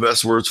choose the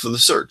best words for the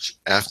search.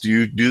 After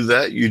you do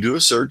that, you do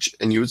a search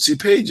and you would see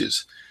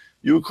pages.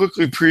 You would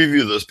quickly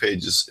preview those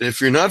pages. And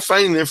if you're not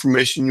finding the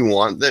information you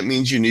want, that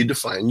means you need to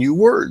find new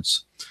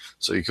words.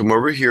 So you come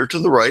over here to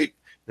the right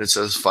and it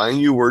says find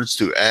new words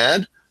to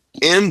add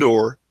and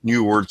or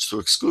new words to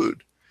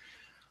exclude.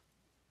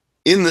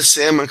 In the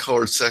salmon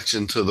colored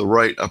section to the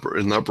right,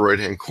 in the upper right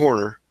hand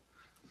corner,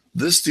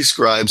 this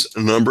describes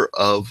a number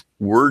of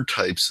word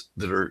types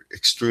that are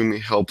extremely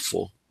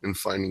helpful in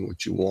finding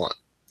what you want.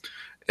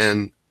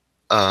 And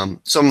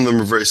some of them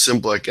are very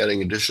simple, like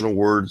adding additional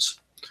words,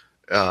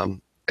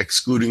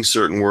 excluding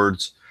certain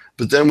words.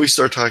 But then we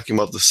start talking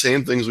about the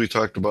same things we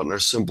talked about in our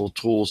simple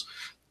tools,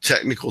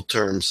 technical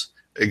terms,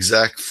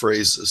 exact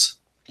phrases,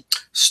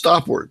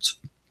 stop words.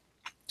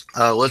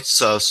 Let's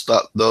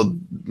stop, though,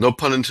 no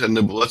pun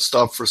intended, but let's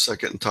stop for a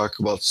second and talk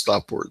about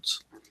stop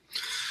words.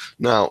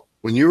 Now,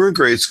 when you were in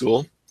grade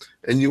school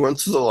and you went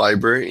to the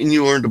library and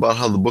you learned about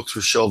how the books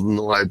were shelved in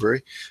the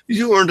library,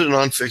 you learned that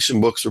nonfiction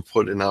books were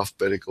put in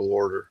alphabetical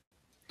order.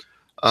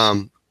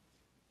 And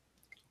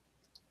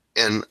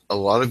a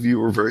lot of you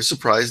were very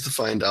surprised to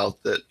find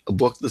out that a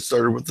book that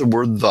started with the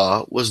word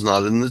the was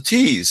not in the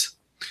T's,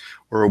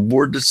 or a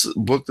book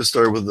that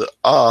started with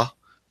the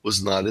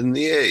was not in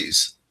the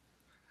A's.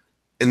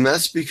 And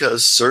that's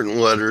because certain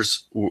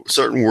letters,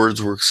 certain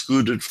words were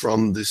excluded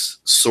from this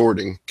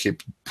sorting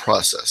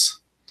process.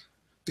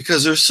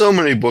 Because there's so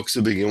many books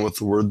that begin with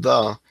the word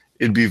the,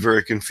 it'd be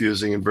very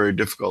confusing and very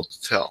difficult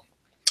to tell.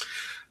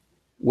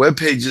 Web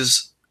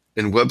pages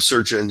and web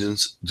search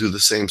engines do the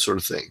same sort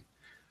of thing.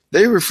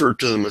 They refer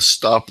to them as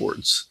stop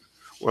words.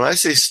 When I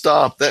say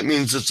stop, that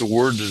means it's a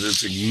word that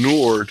is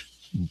ignored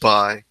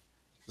by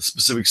the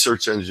specific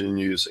search engine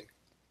you're using.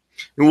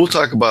 And we'll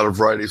talk about a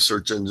variety of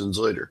search engines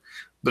later.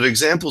 But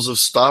examples of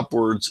stop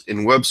words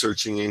in web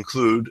searching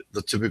include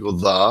the typical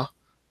the,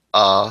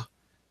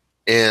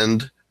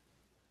 and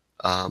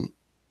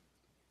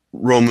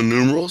Roman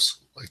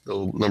numerals, like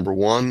the number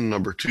 1,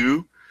 number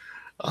 2,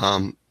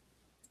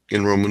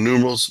 in Roman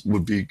numerals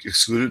would be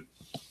excluded.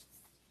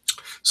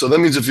 So that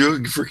means if you're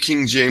looking for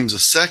King James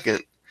II,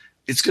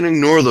 it's going to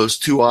ignore those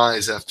 2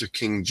 I's after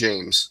King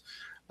James.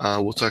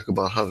 We'll talk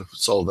about how to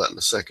solve that in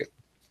a second.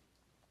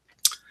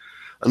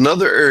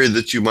 Another area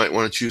that you might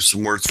want to choose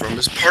some words from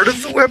is part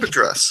of the web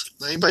address.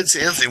 Now you might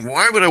say, Anthony,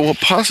 why would I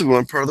possibly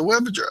want part of the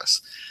web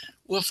address?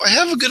 Well, if I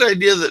have a good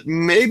idea that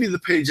maybe the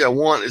page I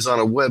want is on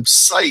a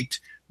website,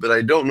 but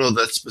I don't know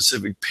that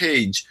specific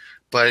page,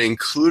 by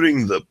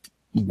including the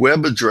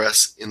web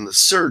address in the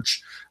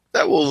search,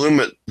 that will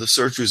limit the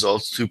search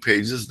results to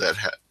pages that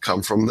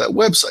come from that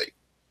website.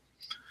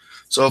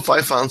 So if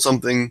I found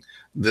something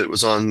that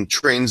was on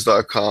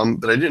trains.com,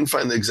 but I didn't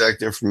find the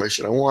exact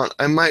information I want,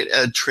 I might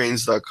add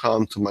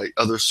trains.com to my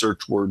other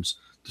search words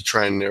to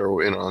try and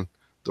narrow in on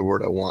the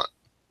word I want.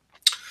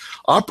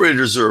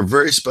 Operators are a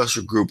very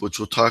special group, which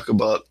we'll talk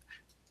about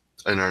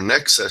in our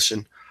next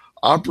session.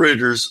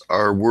 Operators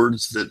are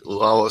words that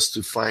allow us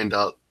to find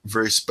out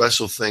very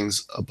special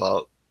things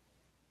about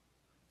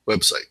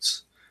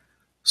websites.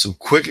 Some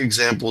quick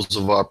examples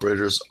of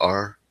operators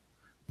are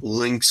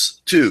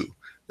links to.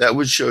 That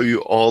would show you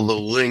all the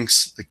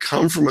links that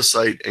come from a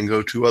site and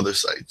go to other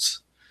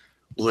sites.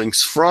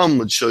 Links from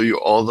would show you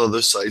all the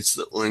other sites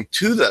that link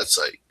to that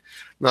site.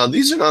 Now,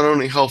 these are not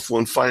only helpful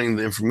in finding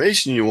the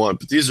information you want,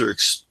 but these are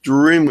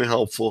extremely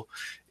helpful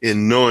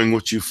in knowing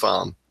what you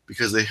found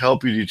because they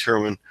help you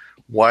determine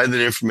why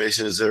that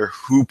information is there,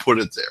 who put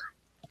it there.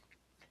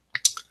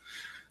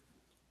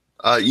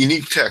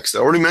 Unique text. I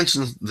already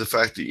mentioned the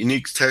fact that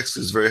unique text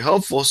is very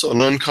helpful, so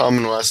an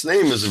uncommon last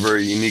name is a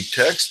very unique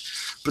text.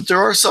 But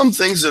there are some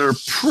things that are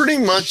pretty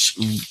much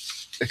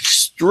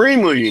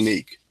extremely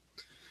unique.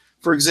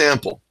 For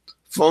example,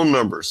 phone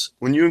numbers.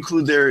 When you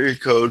include the area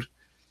code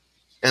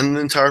and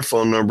the entire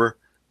phone number,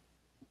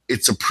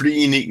 it's a pretty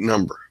unique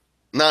number.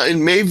 Now, it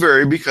may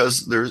vary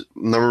because the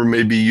number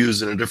may be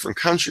used in a different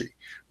country.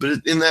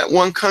 But in that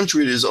one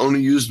country, it is only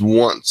used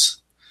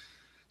once.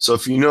 So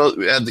if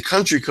you add the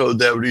country code,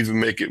 that would even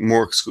make it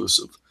more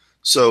exclusive.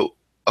 So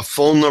A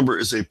phone number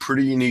is a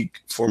pretty unique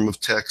form of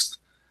text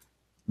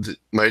that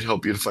might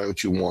help you to find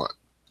what you want.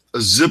 A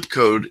zip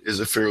code is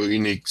a fairly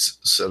unique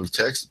set of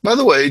text. By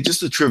the way,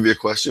 just a trivia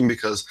question,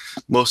 because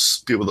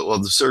most people that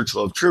love the search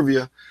love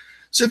trivia.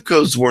 Zip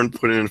codes weren't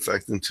put in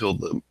effect until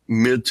the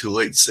mid to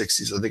late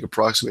 60s, I think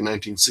approximately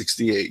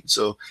 1968.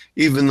 So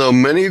even though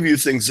many of you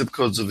think zip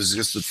codes have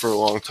existed for a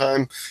long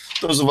time,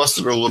 those of us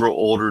that are a little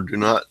older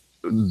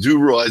do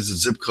realize that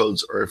zip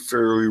codes are a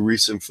fairly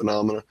recent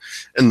phenomena,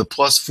 and the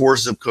 +4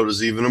 zip code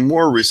is even a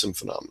more recent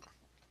phenomenon.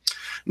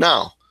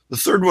 Now, the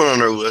third one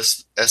on our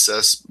list,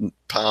 SS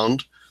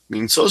pound,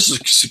 means Social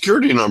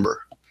Security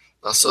number.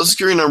 Now, Social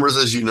Security numbers,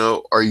 as you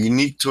know, are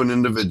unique to an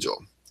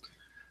individual.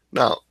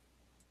 Now,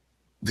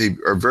 they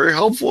are very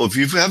helpful. If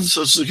you have the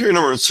Social Security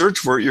number and search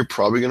for it, you're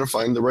probably going to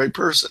find the right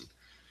person.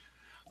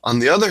 On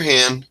the other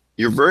hand,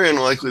 you're very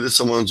unlikely that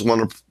someone's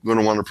going to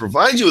want to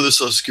provide you with a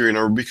Social Security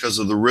number because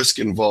of the risk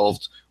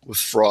involved with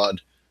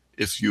fraud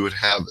if you would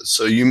have it.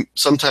 So you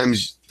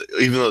sometimes,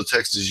 even though the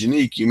text is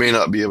unique, you may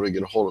not be able to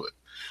get a hold of it.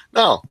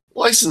 Now,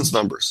 license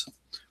numbers.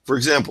 For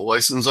example,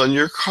 license on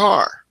your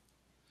car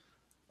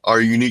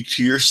are unique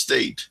to your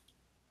state.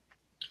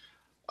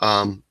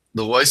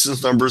 The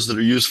license numbers that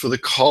are used for the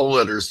call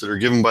letters that are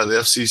given by the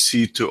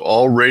FCC to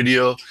all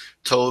radio,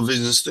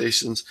 television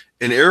stations,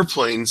 and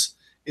airplanes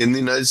in the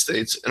United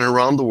States and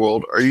around the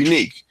world are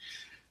unique.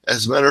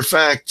 As a matter of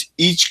fact,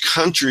 each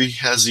country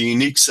has a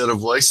unique set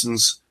of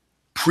license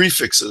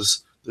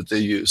prefixes that they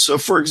use. So,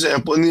 for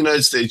example, in the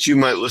United States, you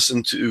might watch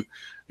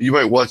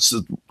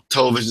the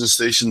television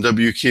station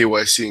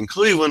WKYC in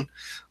Cleveland.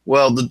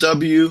 Well, the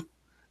W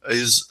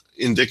is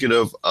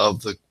indicative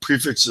of the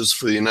prefixes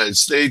for the United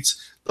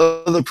States.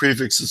 The other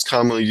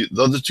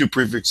two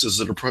prefixes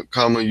that are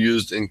commonly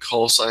used in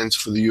call signs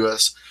for the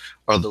U.S.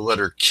 are the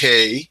letter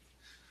K,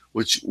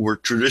 which were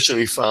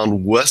traditionally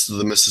found west of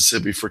the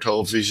Mississippi for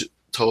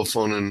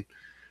telephone and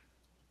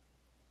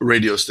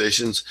radio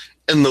stations,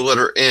 and the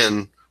letter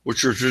N,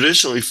 which were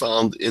traditionally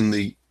found in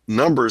the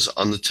numbers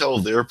on the tail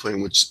of the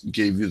airplane, which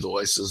gave you the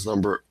license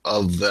number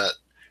of that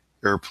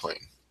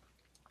airplane.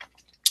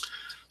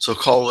 So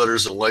call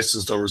letters and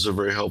license numbers are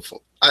very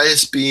helpful.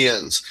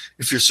 ISBNs.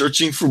 If you're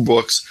searching for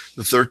books,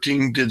 the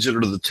 13-digit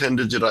or the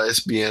 10-digit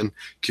ISBN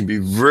can be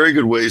very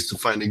good ways to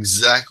find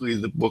exactly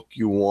the book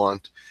you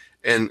want.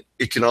 And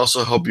it can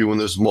also help you when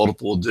there's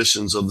multiple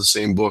editions of the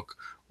same book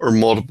or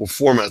multiple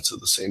formats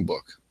of the same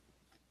book.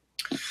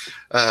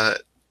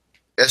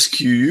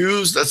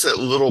 SQUs, that's that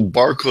little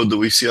barcode that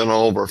we see on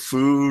all of our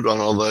food, on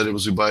all the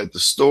items we buy at the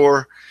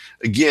store.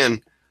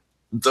 Again,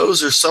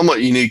 those are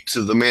somewhat unique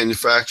to the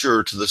manufacturer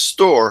or to the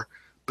store,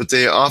 but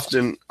they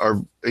often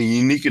are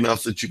unique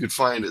enough that you could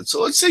find it.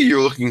 So let's say you're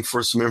looking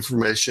for some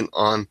information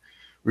on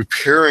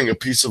repairing a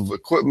piece of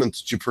equipment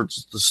that you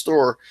purchased at the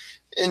store,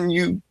 and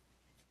you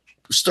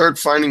start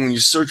finding when you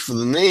search for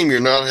the name, you're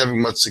not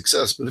having much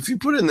success. But if you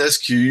put in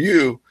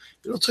SQU,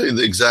 it'll tell you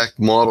the exact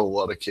model in a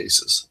lot of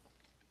cases.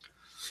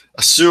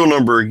 A serial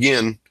number,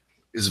 again,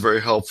 is very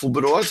helpful,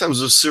 but a lot of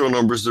times those serial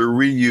numbers, they're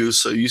reused,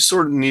 so you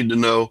sort of need to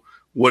know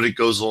what it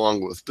goes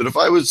along with. But if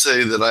I would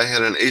say that I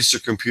had an Acer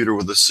computer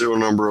with a serial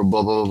number of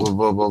blah, blah, blah,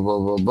 blah, blah, blah,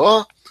 blah,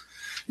 blah,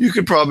 you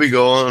could probably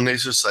go on an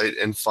Acer site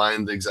and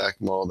find the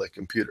exact model of that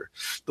computer.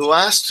 The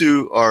last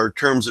two are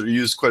terms that are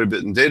used quite a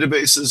bit in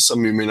databases. Some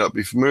of you may not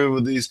be familiar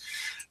with these.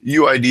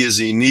 UID is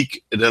a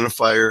unique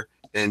identifier,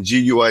 and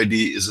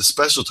GUID is a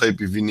special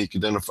type of unique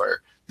identifier.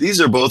 These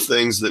are both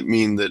things that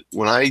mean that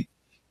when I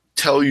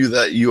tell you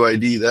that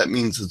UID, that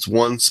means it's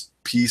one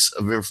piece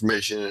of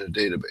information in a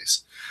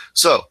database.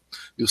 So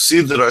you'll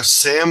see that our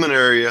salmon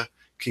area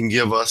can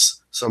give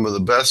us some of the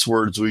best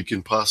words we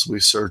can possibly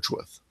search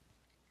with.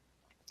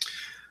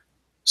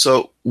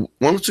 So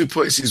once we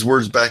place these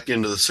words back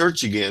into the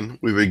search again,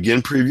 we would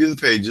again preview the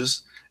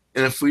pages.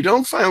 And if we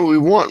don't find what we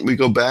want, we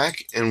go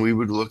back and we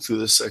would look through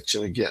this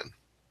section again.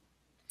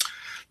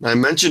 Now, I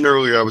mentioned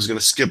earlier I was going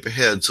to skip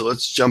ahead, so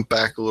let's jump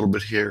back a little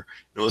bit here.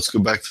 And let's go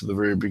back to the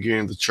very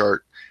beginning of the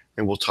chart,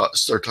 and we'll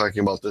start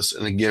talking about this.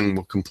 And again,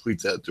 we'll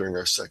complete that during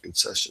our second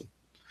session.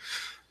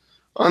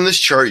 On this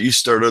chart, you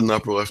start in the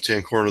upper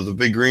left-hand corner of the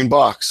big green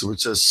box,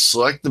 which says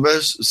select the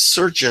best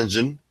search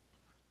engine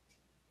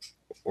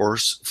or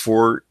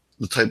for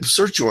the type of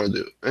search you want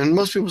to do. And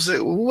most people say,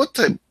 well, what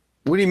do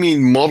you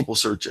mean multiple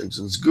search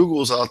engines?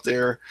 Google's out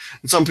there,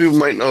 and some people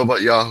might know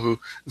about Yahoo,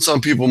 and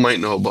some people might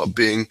know about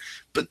Bing,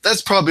 but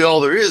that's probably all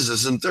there is,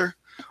 isn't there?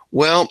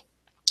 Well,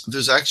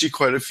 there's actually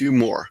quite a few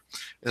more.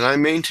 And I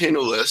maintain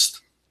a list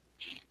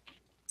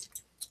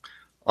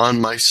on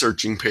my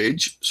searching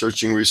page,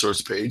 searching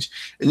resource page,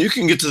 and you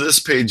can get to this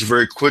page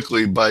very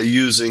quickly by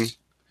using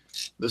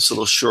this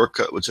little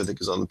shortcut, which I think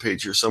is on the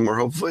page here somewhere,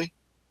 hopefully.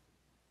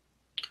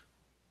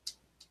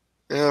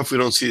 And if we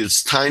don't see it,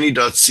 it's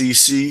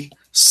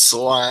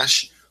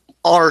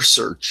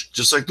tiny.cc/rsearch,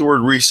 just like the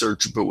word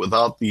research, but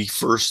without the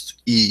first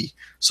E.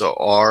 So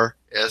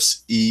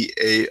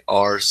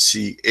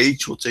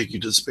RSEARCH will take you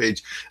to this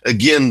page.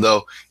 Again,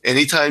 though,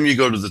 anytime you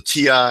go to the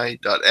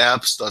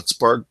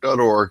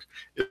ti.apps.sparc.org,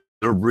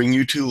 it'll bring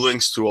you to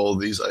links to all of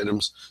these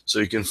items so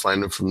you can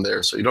find them from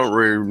there. So you don't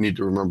really need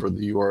to remember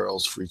the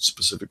URLs for each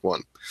specific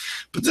one.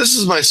 But this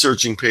is my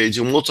searching page,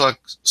 and we'll talk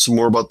some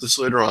more about this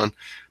later on.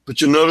 But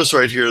you'll notice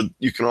right here,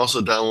 you can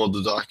also download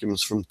the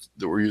documents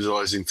that we're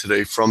utilizing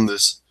today from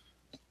this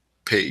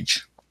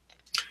page.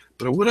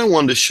 But what I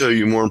wanted to show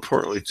you more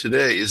importantly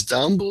today is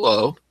down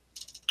below,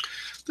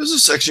 there's a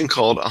section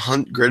called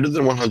greater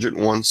than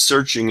 101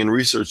 searching and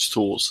research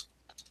tools.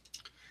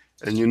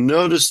 And you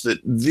notice that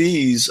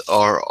these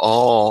are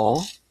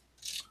all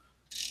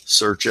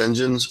search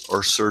engines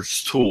or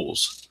search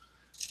tools,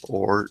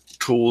 or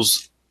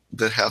tools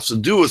that have to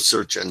do with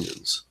search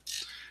engines.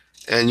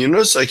 And you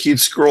notice I keep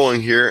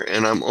scrolling here,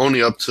 and I'm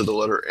only up to the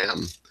letter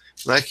M.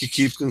 And I could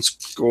keep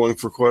scrolling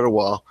for quite a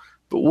while,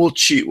 but we'll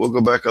cheat. We'll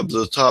go back up to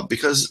the top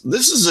because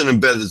this is an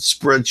embedded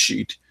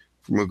spreadsheet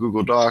from a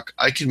Google Doc.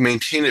 I can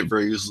maintain it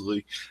very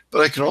easily,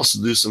 but I can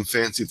also do some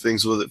fancy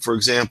things with it. For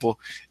example,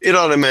 it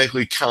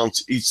automatically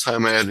counts each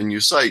time I add a new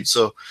site.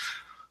 So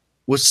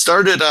what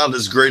started out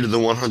as greater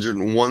than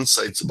 101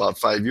 sites about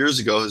 5 years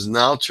ago has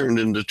now turned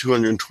into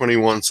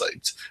 221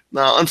 sites.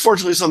 Now,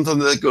 unfortunately,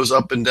 sometimes that goes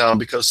up and down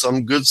because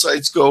some good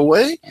sites go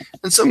away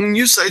and some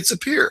new sites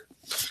appear.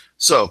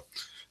 So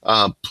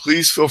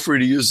please feel free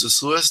to use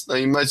this list. Now,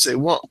 you might say,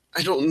 well,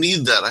 I don't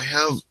need that. I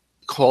have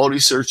quality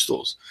search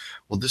tools.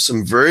 Well, there's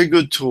some very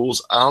good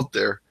tools out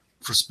there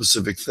for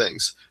specific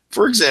things.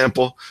 For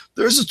example,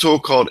 there's a tool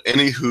called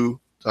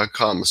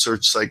Anywho.com, a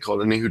search site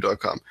called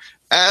Anywho.com.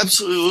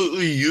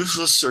 Absolutely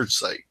useless search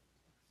site,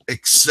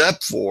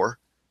 except for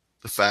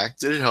the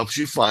fact that it helps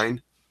you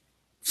find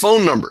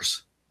phone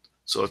numbers.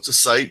 So it's a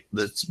site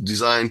that's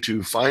designed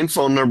to find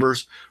phone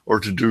numbers or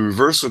to do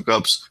reverse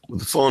lookups with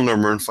the phone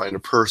number and find a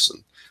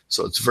person.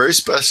 So it's very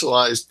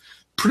specialized,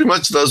 pretty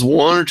much does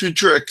one or two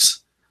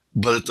tricks,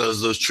 but it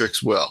does those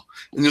tricks well.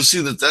 And you'll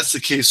see that that's the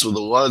case with a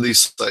lot of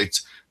these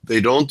sites. They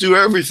don't do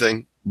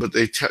everything, but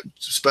they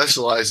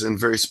specialize in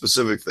very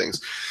specific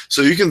things.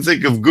 So you can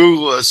think of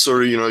Google as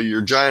sort of,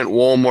 your giant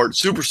Walmart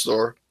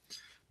superstore,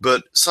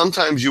 but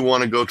sometimes you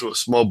want to go to a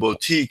small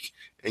boutique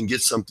and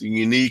get something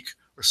unique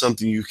or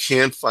something you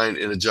can't find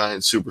in a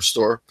giant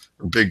superstore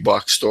or big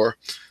box store.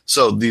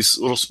 So these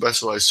little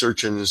specialized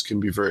search engines can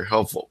be very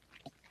helpful.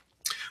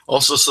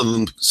 Also,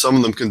 some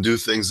of them can do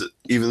things that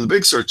even the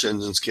big search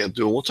engines can't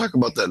do, and we'll talk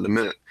about that in a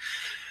minute.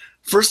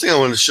 First thing I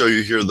want to show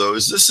you here, though,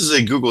 is this is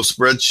a Google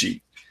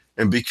spreadsheet.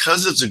 And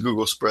because it's a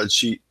Google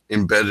spreadsheet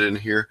embedded in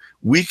here,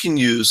 we can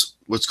use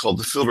what's called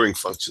the filtering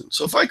function.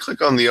 So if I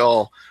click on the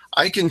all,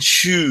 I can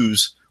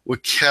choose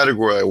what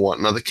category I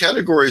want. Now, the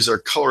categories are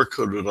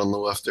color-coded on the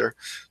left there.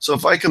 So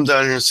if I come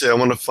down here and say I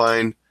want to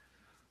find,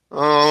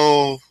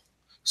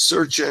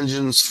 search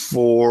engines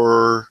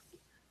for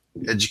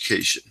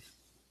education,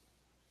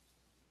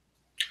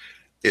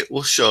 it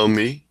will show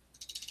me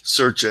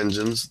search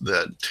engines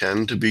that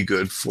tend to be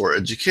good for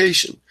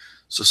education.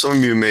 So some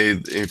of you may,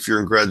 if you're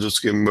in graduate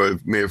school,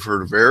 may have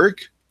heard of ERIC,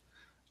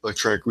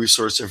 Electronic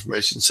Resource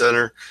Information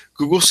Center,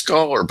 Google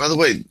Scholar. By the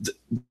way,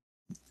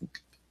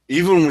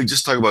 even when we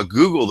just talk about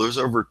Google, there's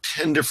over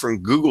 10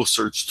 different Google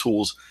search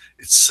tools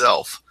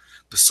itself,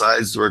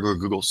 besides the regular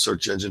Google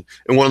search engine.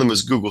 And one of them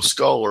is Google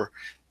Scholar.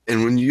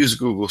 And when you use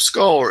Google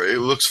Scholar, it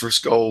looks for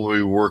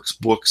scholarly works,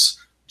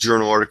 books,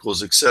 journal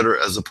articles,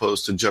 etc., as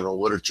opposed to general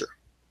literature.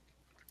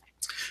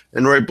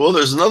 And right below,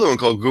 there's another one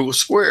called Google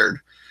Squared.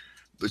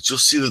 But you'll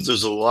see that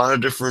there's a lot of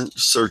different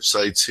search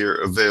sites here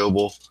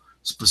available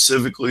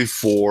specifically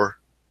for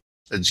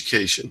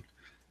education.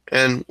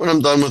 And when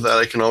I'm done with that,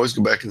 I can always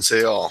go back and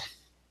say all.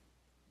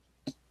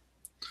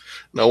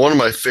 Now, one of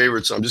my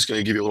favorites, I'm just going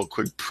to give you a little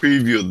quick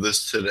preview of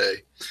this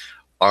today,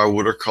 are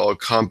what are called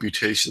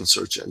computation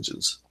search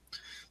engines.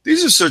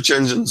 These are search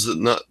engines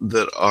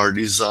that are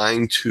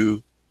designed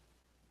to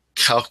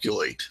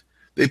calculate.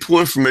 They pull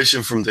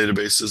information from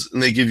databases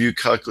and they give you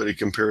calculated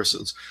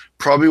comparisons.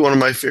 Probably one of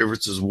my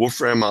favorites is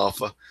Wolfram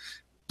Alpha.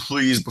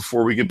 Please,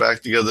 before we get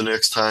back together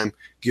next time,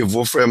 give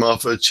Wolfram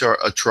Alpha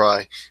a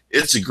try.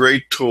 It's a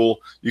great tool.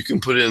 You can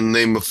put in the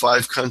name of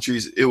 5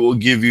 countries. It will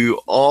give you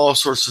all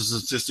sorts of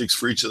statistics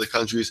for each of the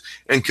countries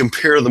and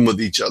compare them with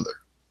each other.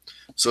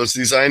 So it's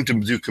designed to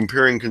do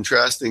comparing and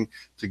contrasting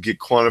to get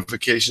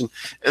quantification.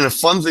 And a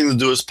fun thing to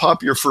do is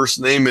pop your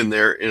first name in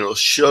there and it'll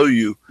show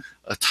you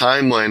a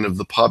timeline of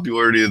the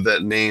popularity of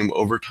that name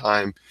over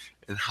time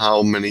and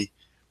how many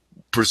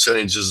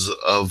percentages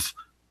of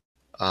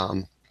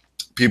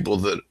people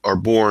that are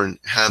born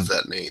have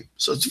that name.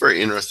 So it's a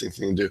very interesting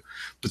thing to do.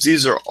 But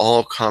these are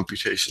all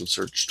computation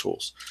search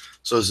tools.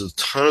 So there's a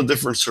ton of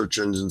different search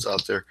engines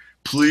out there.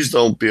 Please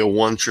don't be a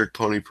one-trick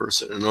pony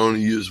person and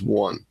only use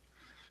one.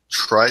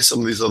 Try some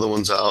of these other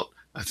ones out.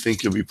 I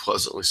think you'll be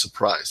pleasantly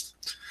surprised.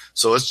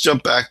 So let's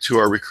jump back to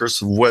our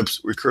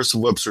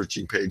recursive web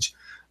searching page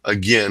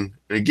again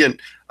and again.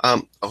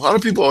 A lot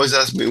of people always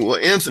ask me, well,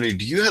 Anthony,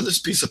 do you have this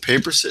piece of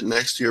paper sitting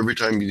next to you every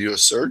time you do a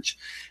search?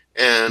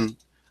 And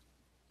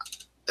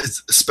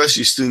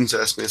especially students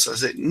ask me this. I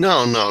say,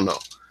 no.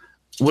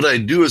 What I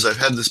do is I've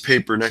had this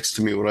paper next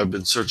to me when I've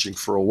been searching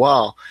for a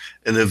while,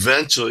 and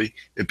eventually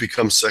it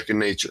becomes second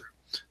nature.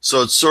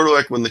 So it's sort of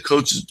like when the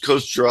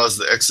coach draws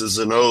the X's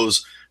and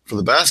O's for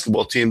the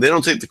basketball team, they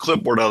don't take the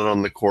clipboard out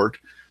on the court.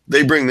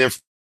 They bring the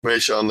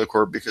information on the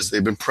court because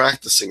they've been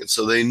practicing it,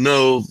 so they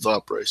know the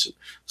operation.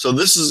 So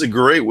this is a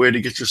great way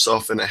to get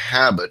yourself in a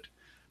habit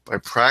by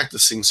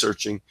practicing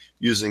searching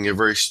using a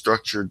very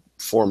structured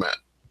format.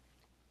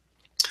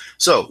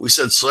 So we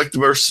said select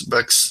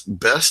the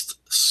best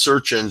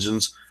search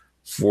engines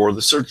for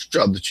the search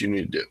job that you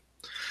need to do.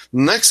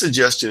 The next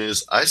suggestion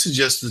is I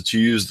suggest that you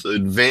use the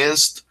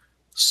advanced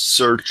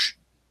search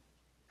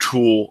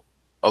tool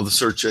of the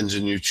search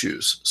engine you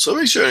choose. So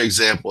let me show you an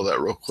example of that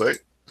real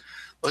quick.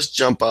 Let's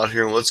jump out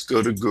here and let's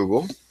go to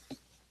Google.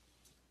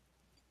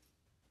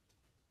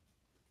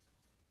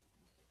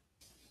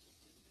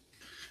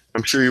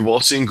 I'm sure you've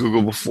all seen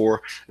Google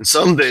before, and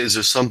some days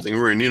there's something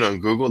really neat on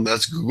Google, and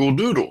that's Google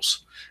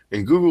Doodles.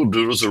 And Google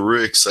Doodles are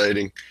really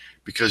exciting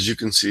because you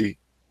can see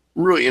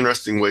really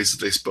interesting ways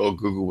that they spell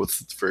Google with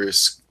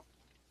various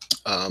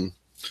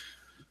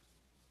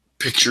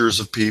pictures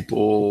of people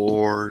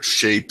or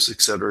shapes,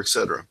 etc.,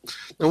 etc.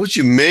 Now, what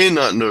you may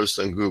not notice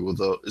on Google,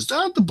 though, is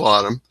down at the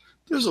bottom,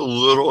 there's a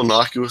little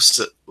innocuous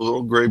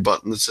little gray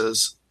button that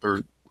says,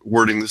 or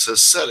wording that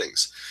says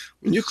settings.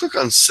 When you click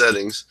on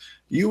settings,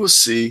 you will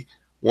see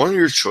one of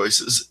your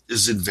choices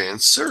is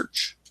advanced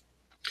search.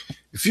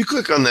 If you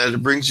click on that,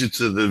 it brings you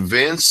to the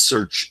advanced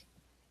search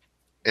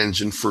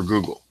engine for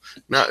Google.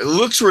 Now, it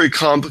looks very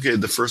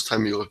complicated the first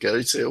time you look at it.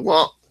 You say,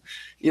 well,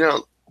 you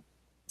know,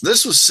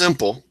 this was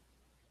simple.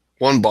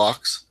 One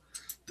box.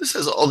 This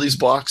has all these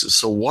boxes,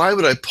 so why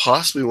would I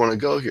possibly want to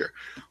go here?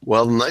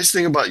 Well, the nice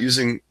thing about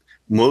using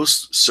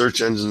most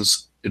search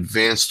engines'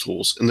 advanced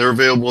tools, and they're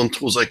available in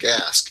tools like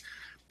Ask,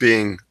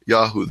 Bing,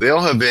 Yahoo, they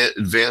all have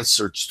advanced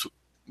search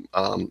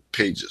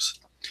pages.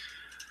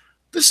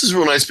 This is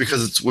real nice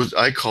because it's what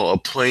I call a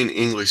plain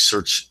English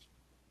search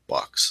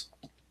box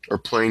or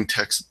plain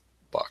text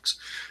box.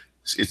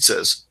 It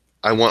says,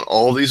 I want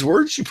all these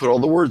words, you put all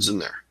the words in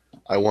there.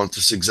 I want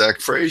this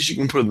exact phrase, you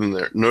can put it in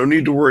there. No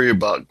need to worry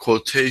about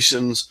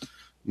quotations,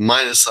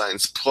 minus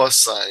signs, plus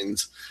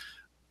signs,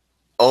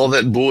 all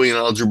that Boolean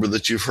algebra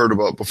that you've heard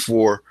about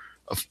before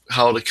of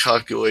how to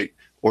calculate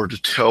or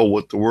to tell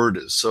what the word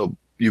is. So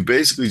you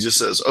basically just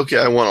says, okay,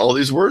 I want all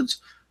these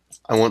words,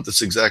 I want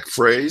this exact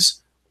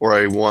phrase, or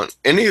I want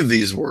any of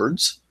these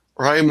words,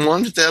 or I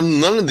want it to have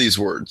none of these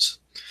words.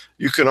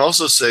 You can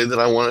also say that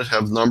I want it to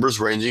have numbers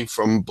ranging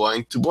from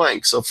blank to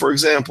blank. So for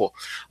example,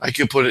 I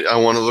could put it, I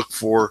want to look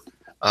for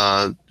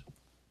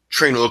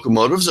train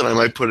locomotives, and I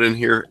might put in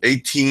here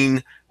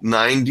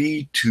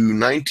 1890 to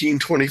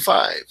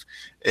 1925,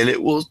 and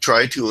it will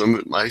try to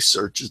limit my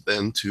searches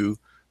then to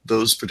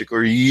those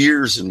particular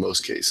years in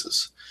most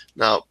cases.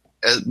 Now,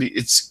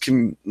 it's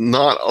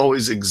not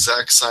always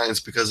exact science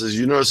because, as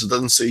you notice, it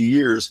doesn't say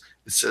years,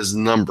 it says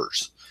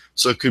numbers.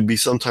 So it could be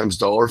sometimes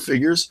dollar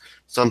figures,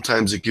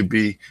 sometimes it could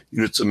be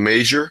units of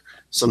measure,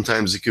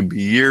 sometimes it could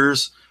be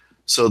years.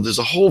 So there's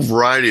a whole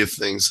variety of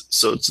things,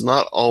 so it's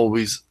not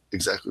always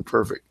exactly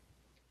perfect.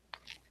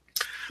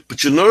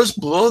 But you'll notice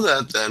below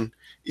that then,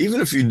 even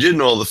if you did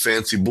know all the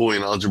fancy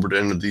Boolean algebra to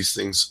enter these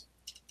things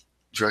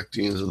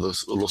directly into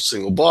this little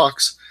single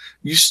box,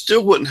 you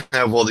still wouldn't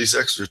have all these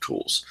extra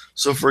tools.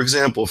 So for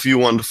example, if you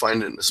wanted to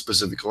find it in a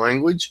specific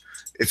language,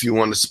 if you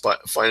want to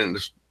find it in a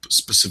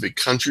specific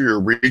country or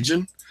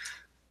region,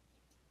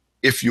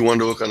 if you wanted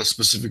to look on a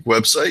specific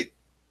website,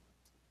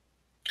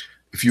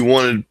 if you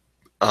wanted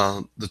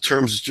the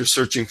terms that you're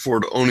searching for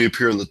to only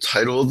appear in the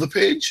title of the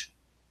page,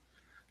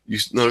 you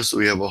notice that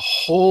we have a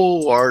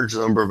whole large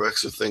number of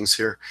extra things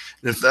here.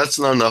 And if that's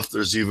not enough,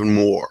 there's even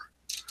more.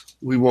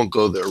 We won't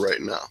go there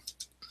right now.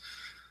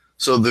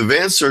 So the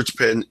advanced search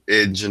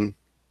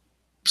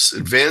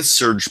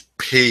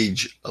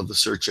page of the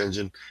search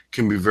engine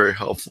can be very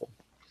helpful.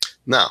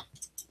 Now,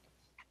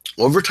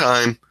 over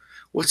time,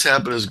 what's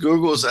happened is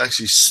Google has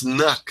actually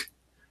snuck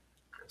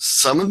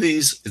some of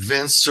these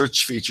advanced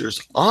search features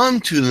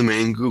onto the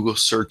main Google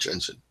search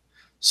engine.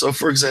 So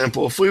for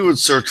example, if we would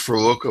search for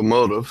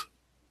locomotive,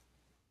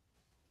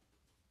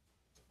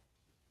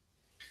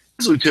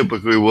 as we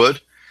typically would,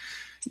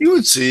 you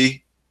would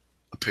see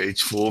a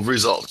page full of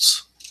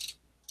results.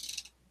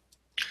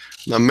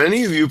 Now,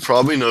 many of you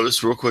probably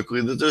noticed real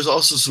quickly that there's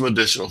also some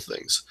additional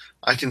things.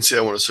 I can say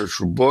I want to search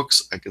for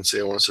books. I can say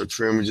I want to search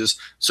for images.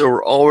 So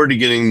we're already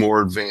getting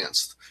more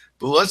advanced.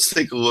 But let's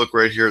take a look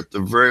right here at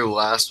the very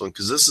last one,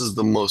 because this is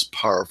the most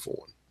powerful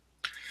one.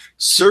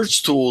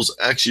 Search tools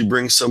actually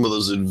bring some of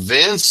those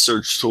advanced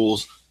search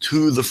tools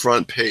to the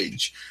front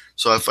page.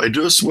 So if I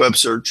do a web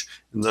search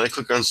and then I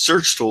click on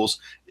search tools,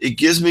 it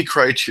gives me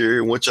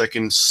criteria in which I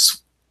can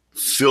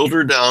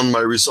filter down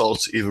my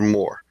results even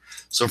more.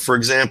 So for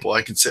example,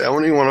 I could say I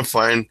only want to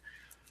find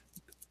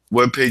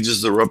web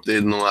pages that were updated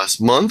in the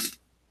last month.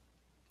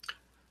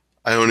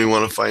 I only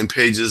want to find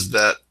pages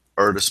that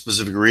are at a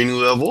specific reading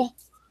level.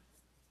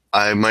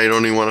 I might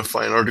only want to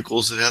find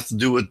articles that have to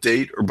do with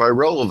date or by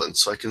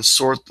relevance, so I can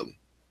sort them.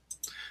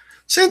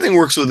 Same thing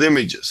works with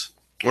images.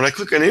 When I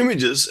click on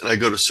images and I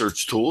go to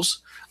search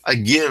tools,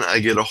 again, I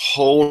get a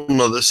whole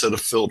nother set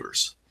of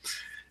filters.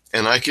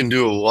 And I can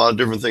do a lot of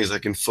different things. I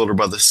can filter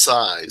by the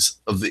size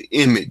of the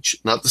image,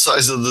 not the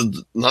size of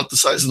the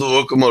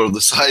locomotive,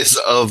 the size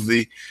of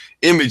the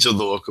image of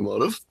the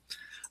locomotive.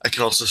 I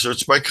can also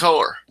search by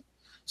color.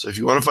 So if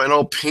you want to find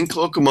all pink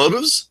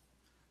locomotives,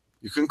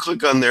 you can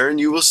click on there and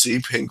you will see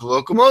pink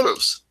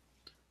locomotives.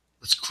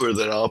 Let's clear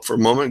that out for a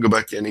moment and go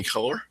back to any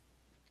color.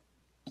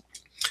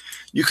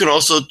 You can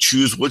also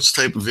choose which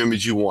type of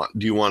image you want.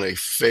 Do you want a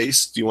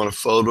face? Do you want a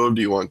photo?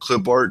 Do you want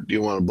clip art? Do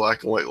you want a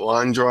black and white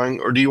line drawing?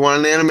 Or do you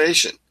want an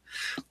animation?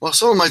 Well,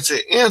 someone might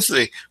say,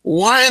 Anthony,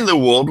 why in the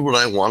world would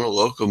I want a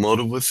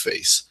locomotive with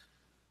face?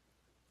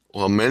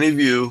 Well, many of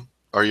you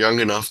are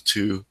young enough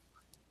to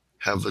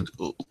have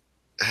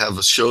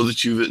a show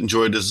that you've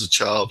enjoyed as a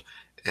child,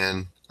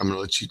 and I'm going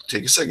to let you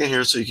take a second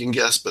here so you can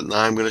guess, but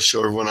now I'm going to show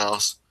everyone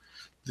else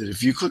that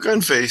if you click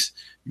on face,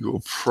 you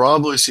will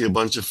probably see a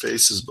bunch of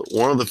faces, but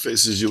one of the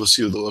faces you will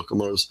see with the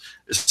locomotives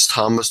is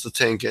Thomas the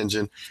Tank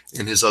Engine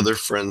and his other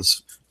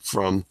friends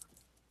from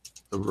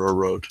the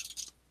railroad.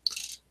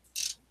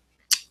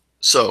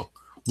 So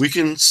we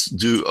can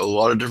do a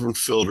lot of different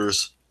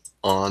filters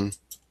on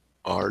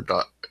our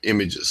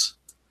images.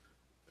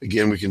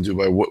 Again, we can do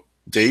by what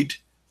date.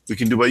 We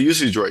can do by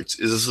usage rights.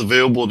 Is this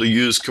available to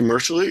use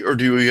commercially, or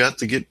do we have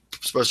to get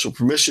special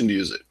permission to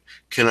use it?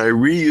 Can I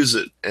reuse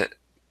it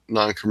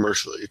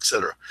non-commercially,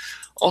 etc.?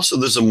 Also,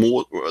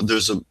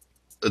 there's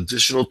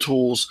additional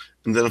tools,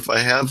 and then if I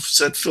have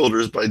set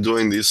filters by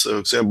doing these, so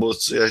example,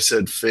 let's say I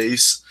said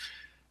face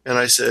and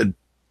I said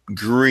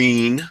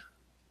green,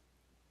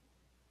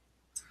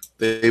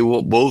 they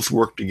will both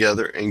work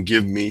together and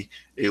give me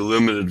a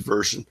limited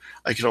version.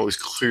 I can always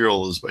clear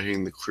all those by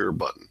hitting the clear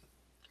button.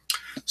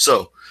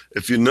 So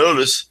if you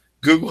notice,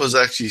 Google has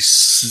actually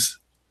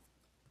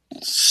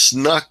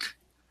snuck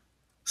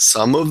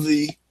some of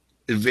the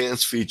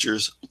advanced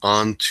features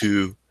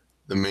onto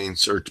the main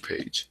search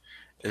page.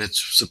 And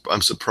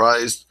I'm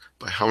surprised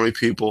by how many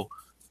people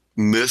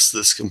miss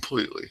this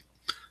completely.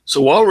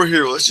 So while we're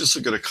here, let's just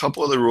look at a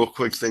couple other real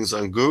quick things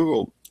on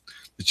Google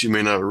that you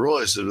may not have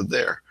realized that are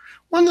there.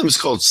 One of them is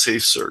called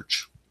Safe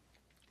Search.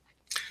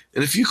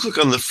 And if you click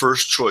on the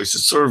first choice,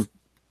 it's sort of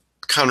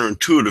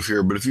counterintuitive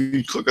here, but if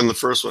you click on the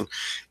first one,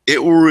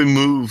 it will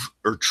remove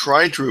or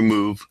try to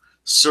remove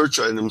search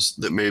items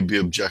that may be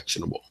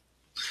objectionable.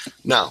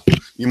 Now,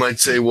 you might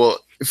say, well,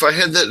 if I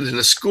had that in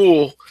a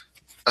school,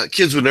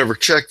 kids would never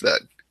check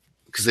that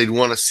because they'd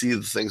want to see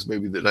the things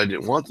maybe that I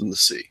didn't want them to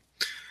see.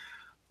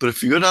 But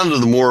if you go down to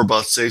the more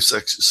about safe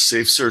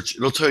search,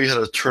 it'll tell you how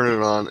to turn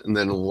it on and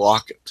then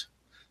lock it.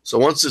 So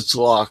once it's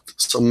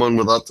locked, someone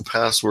without the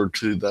password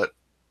to that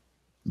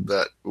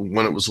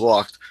when it was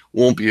locked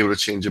won't be able to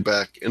change it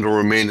back, and it'll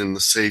remain in the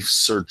safe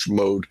search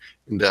mode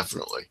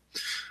indefinitely.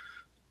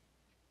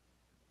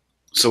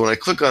 So when I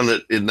click on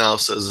it, it now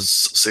says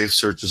safe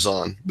search is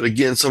on. But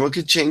again, someone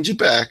could change it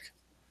back,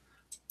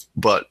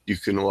 but you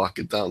can lock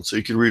it down. So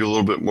you can read a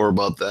little bit more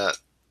about that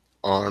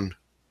on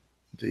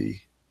the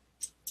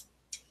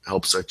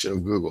help section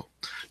of Google.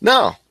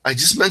 Now, I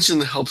just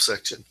mentioned the help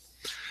section.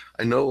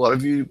 I know a lot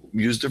of you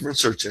use different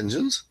search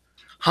engines.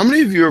 How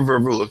many of you have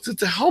ever looked at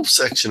the help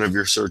section of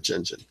your search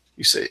engine?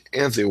 You say,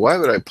 Anthony, why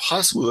would I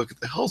possibly look at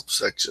the help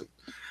section?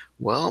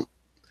 Well,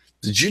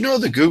 did you know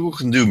that Google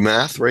can do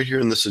math right here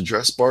in this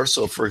address bar?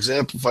 So for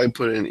example, if I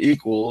put in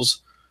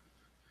equals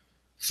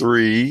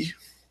 3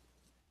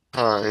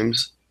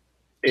 times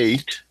 8,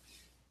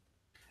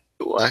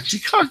 it will actually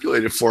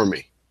calculate it for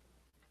me.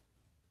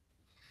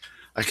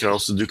 I can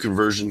also do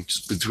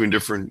conversions between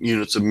different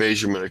units of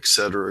measurement, et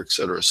cetera, et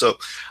cetera. So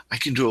I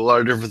can do a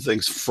lot of different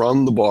things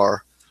from the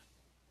bar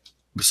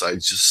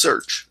besides just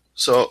search.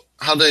 So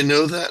how did I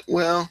know that?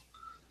 Well,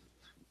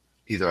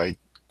 either I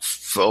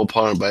fell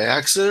upon it by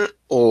accident,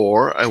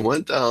 or I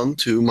went down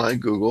to my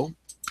Google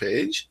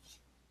page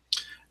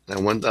and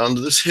I went down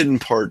to this hidden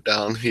part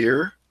down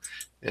here,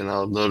 and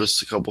I'll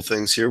notice a couple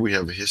things here. We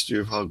have a history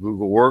of how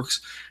Google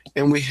works,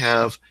 and we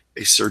have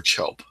a search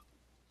help.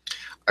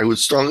 I would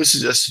strongly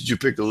suggest that you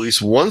pick at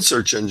least one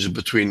search engine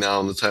between now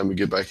and the time we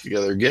get back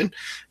together again,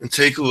 and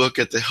take a look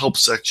at the help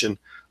section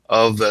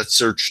of that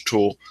search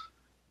tool,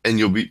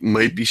 and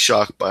might be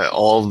shocked by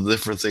all the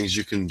different things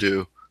you can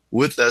do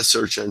with that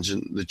search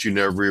engine that you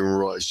never even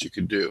realized you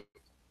could do.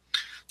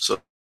 So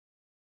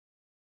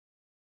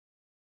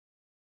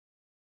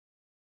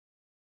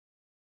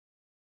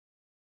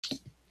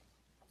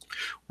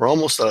we're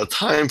almost out of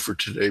time for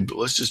today, but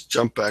let's just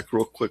jump back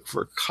real quick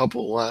for a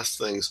couple last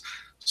things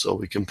so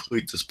we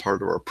complete this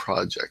part of our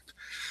project.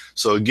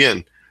 So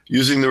again,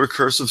 using the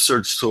recursive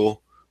search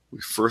tool, we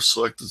first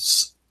select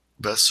the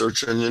best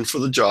search engine for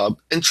the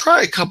job and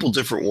try a couple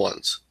different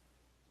ones.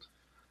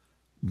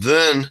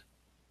 Then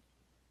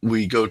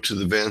we go to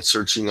the advanced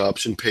searching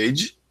option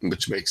page,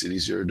 which makes it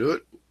easier to do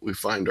it. We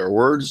find our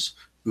words,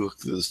 we look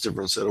through this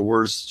different set of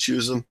words,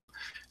 choose them,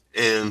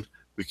 and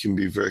we can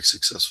be very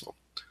successful.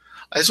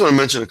 I just want to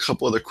mention a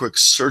couple other quick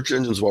search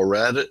engines while we're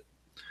at it.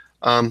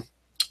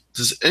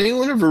 Does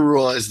anyone ever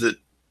realize that,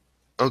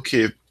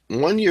 okay,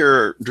 one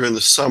year during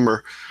the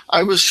summer,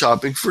 I was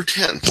shopping for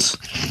tents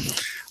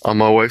on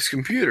my wife's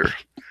computer.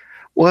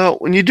 Well,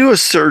 when you do a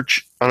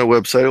search on a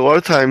website, a lot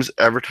of times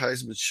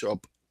advertisements show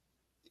up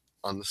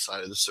on the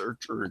side of the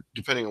search, or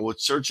depending on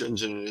what search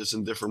engine it is,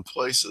 in different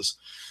places.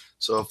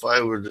 So if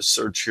I were to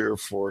search here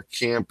for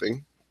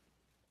camping,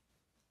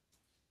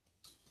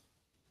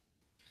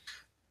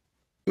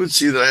 you would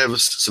see that I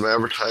have some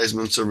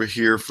advertisements over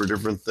here for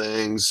different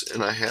things,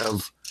 and I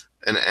have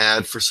an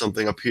ad for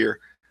something up here.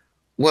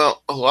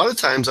 Well, a lot of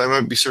times I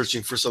might be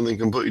searching for something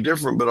completely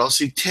different, but I'll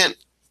see 10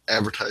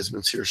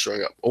 advertisements here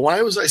showing up. Well,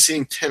 why was I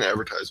seeing 10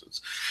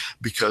 advertisements?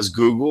 Because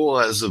Google,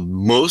 as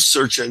most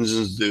search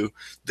engines do,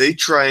 they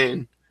try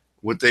and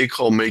what they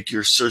call make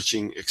your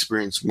searching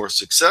experience more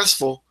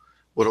successful.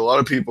 What a lot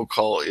of people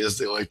call is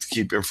they like to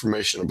keep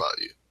information about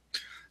you.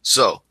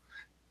 So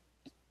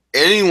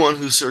anyone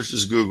who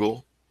searches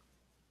Google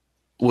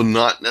will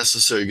not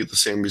necessarily get the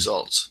same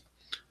results.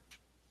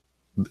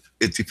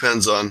 It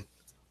depends on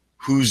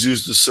who's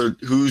used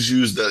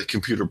that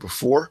computer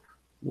before,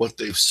 what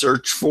they've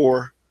searched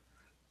for,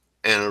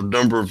 and a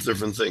number of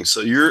different things.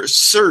 So your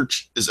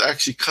search is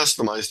actually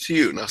customized to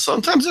you. Now,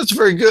 sometimes that's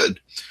very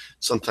good.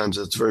 Sometimes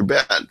that's very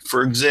bad.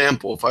 For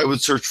example, if I would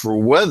search for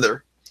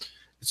weather,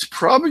 it's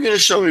probably going to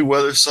show me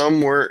weather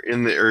somewhere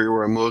in the area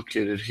where I'm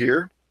located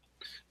here.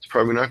 It's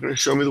probably not going to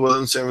show me the weather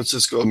in San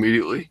Francisco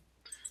immediately.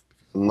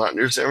 I'm not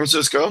near San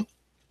Francisco.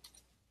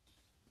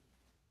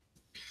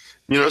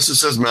 You notice it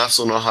says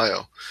Massillon,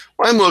 Ohio.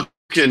 Well, I'm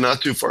located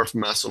not too far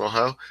from Massillon,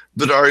 Ohio,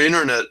 but our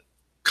internet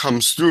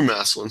comes through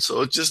Massillon,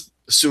 so it just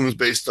assumes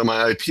based on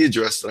my IP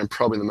address that I'm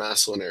probably in the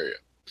Massillon area.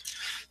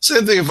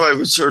 Same thing if I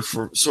would search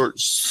for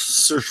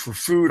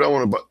food. I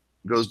want to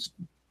go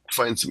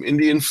find some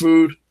Indian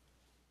food.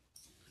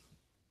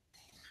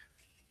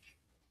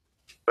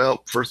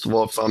 Well, first of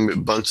all, I found a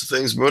bunch of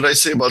things. But what I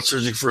say about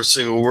searching for a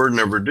single word,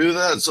 never do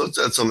that. So let's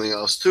add something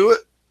else to it.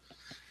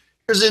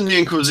 Here's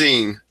Indian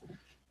cuisine.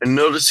 And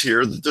notice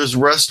here that there's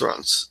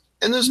restaurants.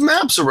 And there's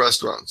maps of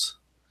restaurants.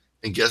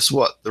 And guess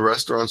what? The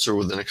restaurants are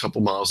within a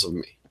couple miles of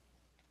me.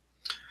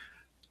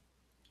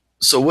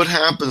 So what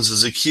happens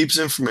is it keeps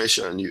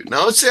information on you.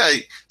 Now, let's say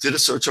I did a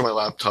search on my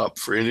laptop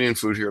for Indian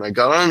food here, and I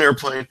got on an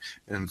airplane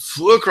and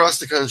flew across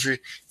the country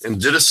and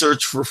did a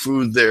search for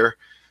food there.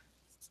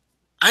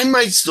 I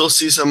might still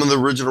see some of the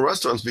original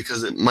restaurants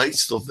because it might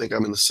still think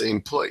I'm in the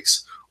same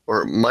place.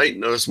 Or it might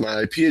notice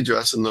my IP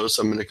address and notice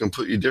I'm in a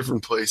completely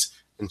different place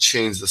and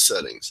change the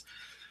settings.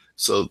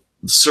 So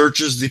the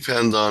searches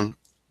depend on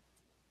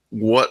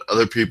what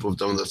other people have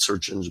done with that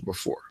search engine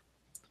before.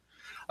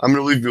 I'm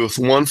going to leave you with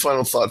one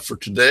final thought for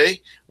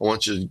today. I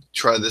want you to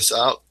try this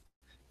out.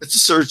 It's a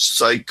search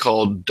site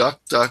called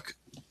DuckDuckGo.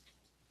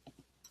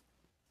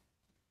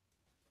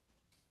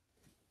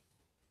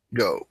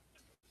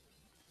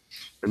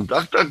 And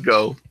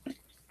DuckDuckGo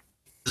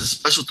is a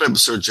special type of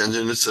search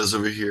engine. It says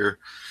over here,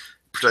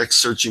 protects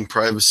searching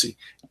privacy.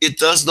 It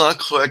does not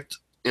collect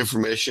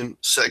information,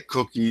 set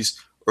cookies,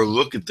 or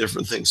look at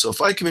different things. So if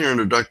I come in here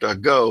under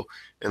DuckDuckGo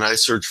and I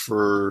search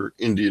for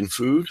Indian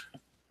food,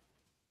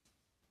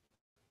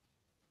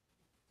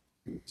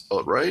 spell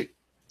it right.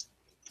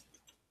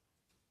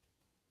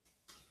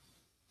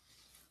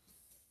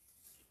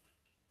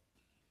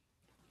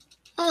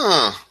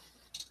 I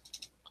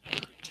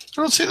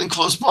don't see anything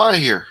close by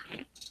here.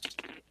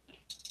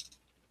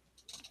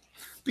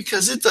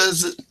 Because it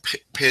doesn't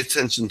pay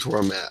attention to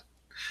where I'm at.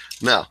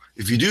 Now,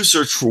 if you do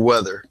search for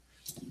weather,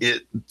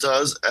 it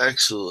does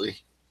actually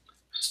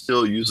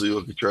still usually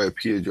look at your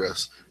IP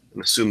address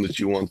and assume that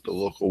you want the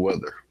local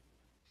weather.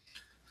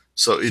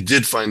 So it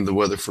did find the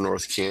weather for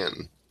North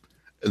Canton.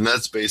 And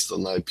that's based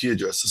on the IP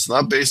address. It's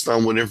not based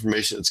on what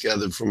information it's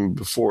gathered from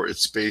before.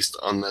 It's based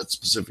on that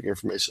specific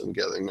information I'm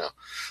gathering now.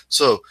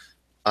 So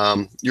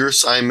your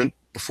assignment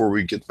before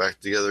we get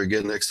back together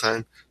again next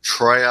time,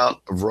 try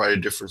out a variety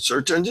of different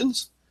search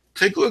engines.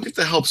 Take a look at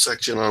the help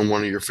section on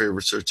one of your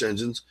favorite search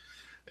engines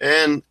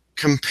and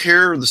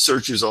compare the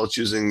search results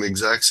using the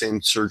exact same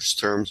search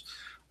terms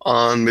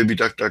on maybe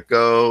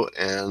DuckDuckGo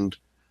and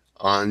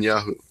on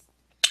Yahoo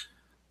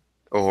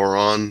or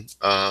on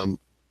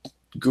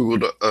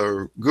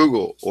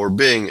Google or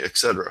Bing,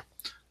 etc.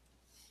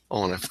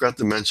 Oh, and I forgot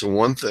to mention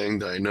one thing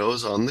that I know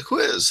is on the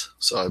quiz,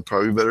 so I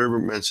probably better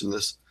mention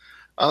this.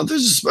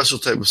 There's a special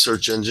type of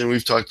search engine.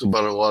 We've talked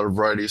about a lot of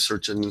variety of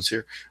search engines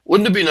here.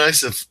 Wouldn't it be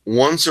nice if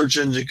one search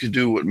engine could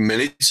do what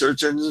many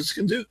search engines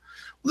can do?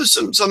 Well,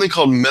 there's something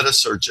called meta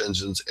search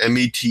engines,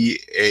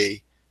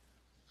 META.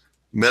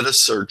 Meta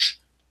search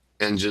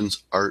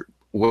engines are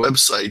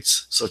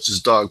websites such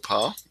as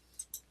Dogpile.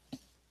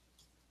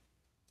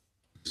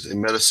 It's a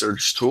meta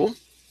search tool.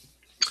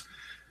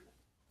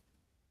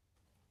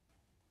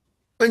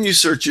 When you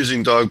search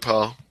using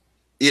Dogpile,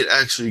 it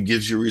actually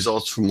gives you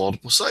results from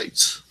multiple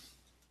sites.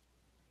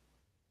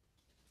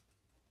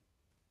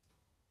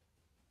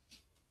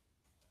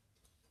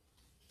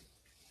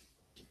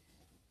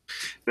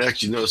 And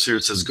actually, notice here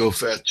it says go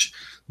fetch.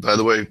 By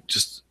the way,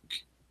 just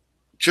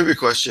trivia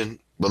question,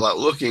 without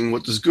looking,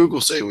 what does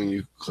Google say when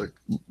you click,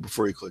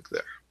 before you click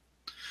there?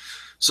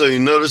 So you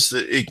notice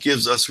that it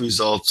gives us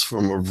results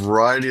from a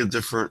variety of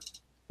different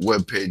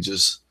web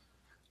pages.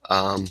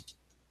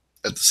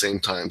 at the same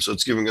time. So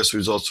it's giving us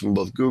results from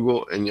both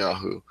Google and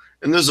Yahoo.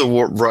 And there's a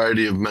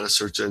variety of meta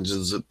search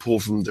engines that pull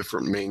from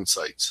different main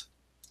sites.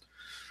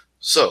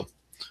 So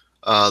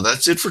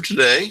that's it for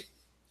today.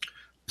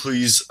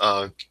 Please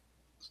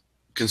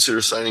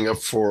consider signing up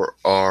for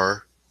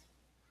our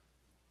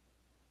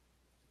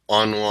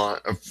online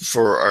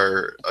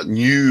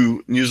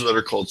new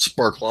newsletter called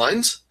SPARCC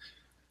Lines,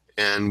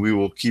 and we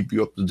will keep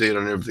you up to date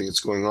on everything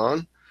that's going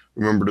on.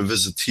 Remember to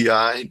visit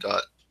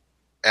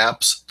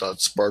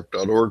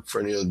ti.apps.sparcc.org for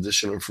any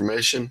additional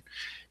information.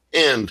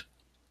 And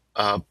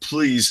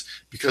please,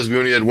 because we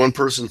only had one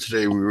person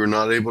today, we were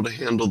not able to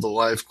handle the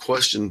live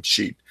question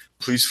sheet.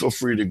 Please feel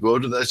free to go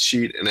to that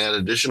sheet and add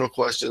additional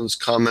questions,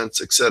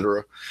 comments,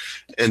 etc.,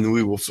 and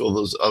we will fill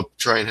those up,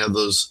 try and have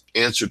those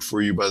answered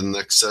for you by the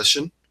next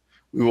session.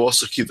 We will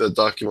also keep that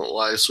document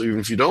live, so even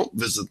if you don't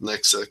visit the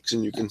next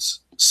section, you can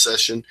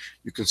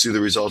see the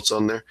results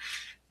on there.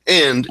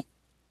 And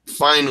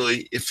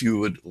finally, if you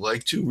would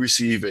like to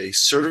receive a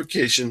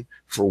certification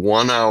for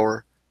 1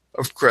 hour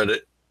of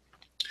credit,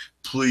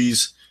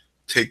 please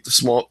take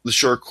the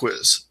short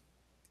quiz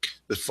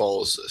that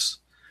follows this.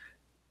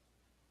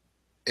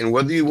 And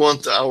whether you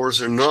want the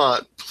hours or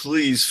not,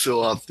 please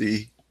fill out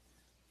the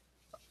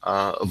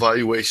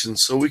evaluation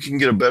so we can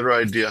get a better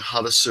idea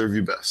how to serve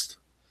you best.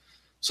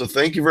 So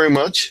thank you very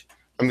much.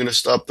 I'm going to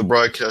stop the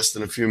broadcast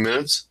in a few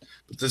minutes,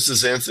 but this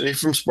is Anthony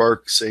from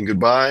SPARCC saying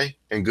goodbye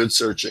and good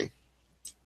searching.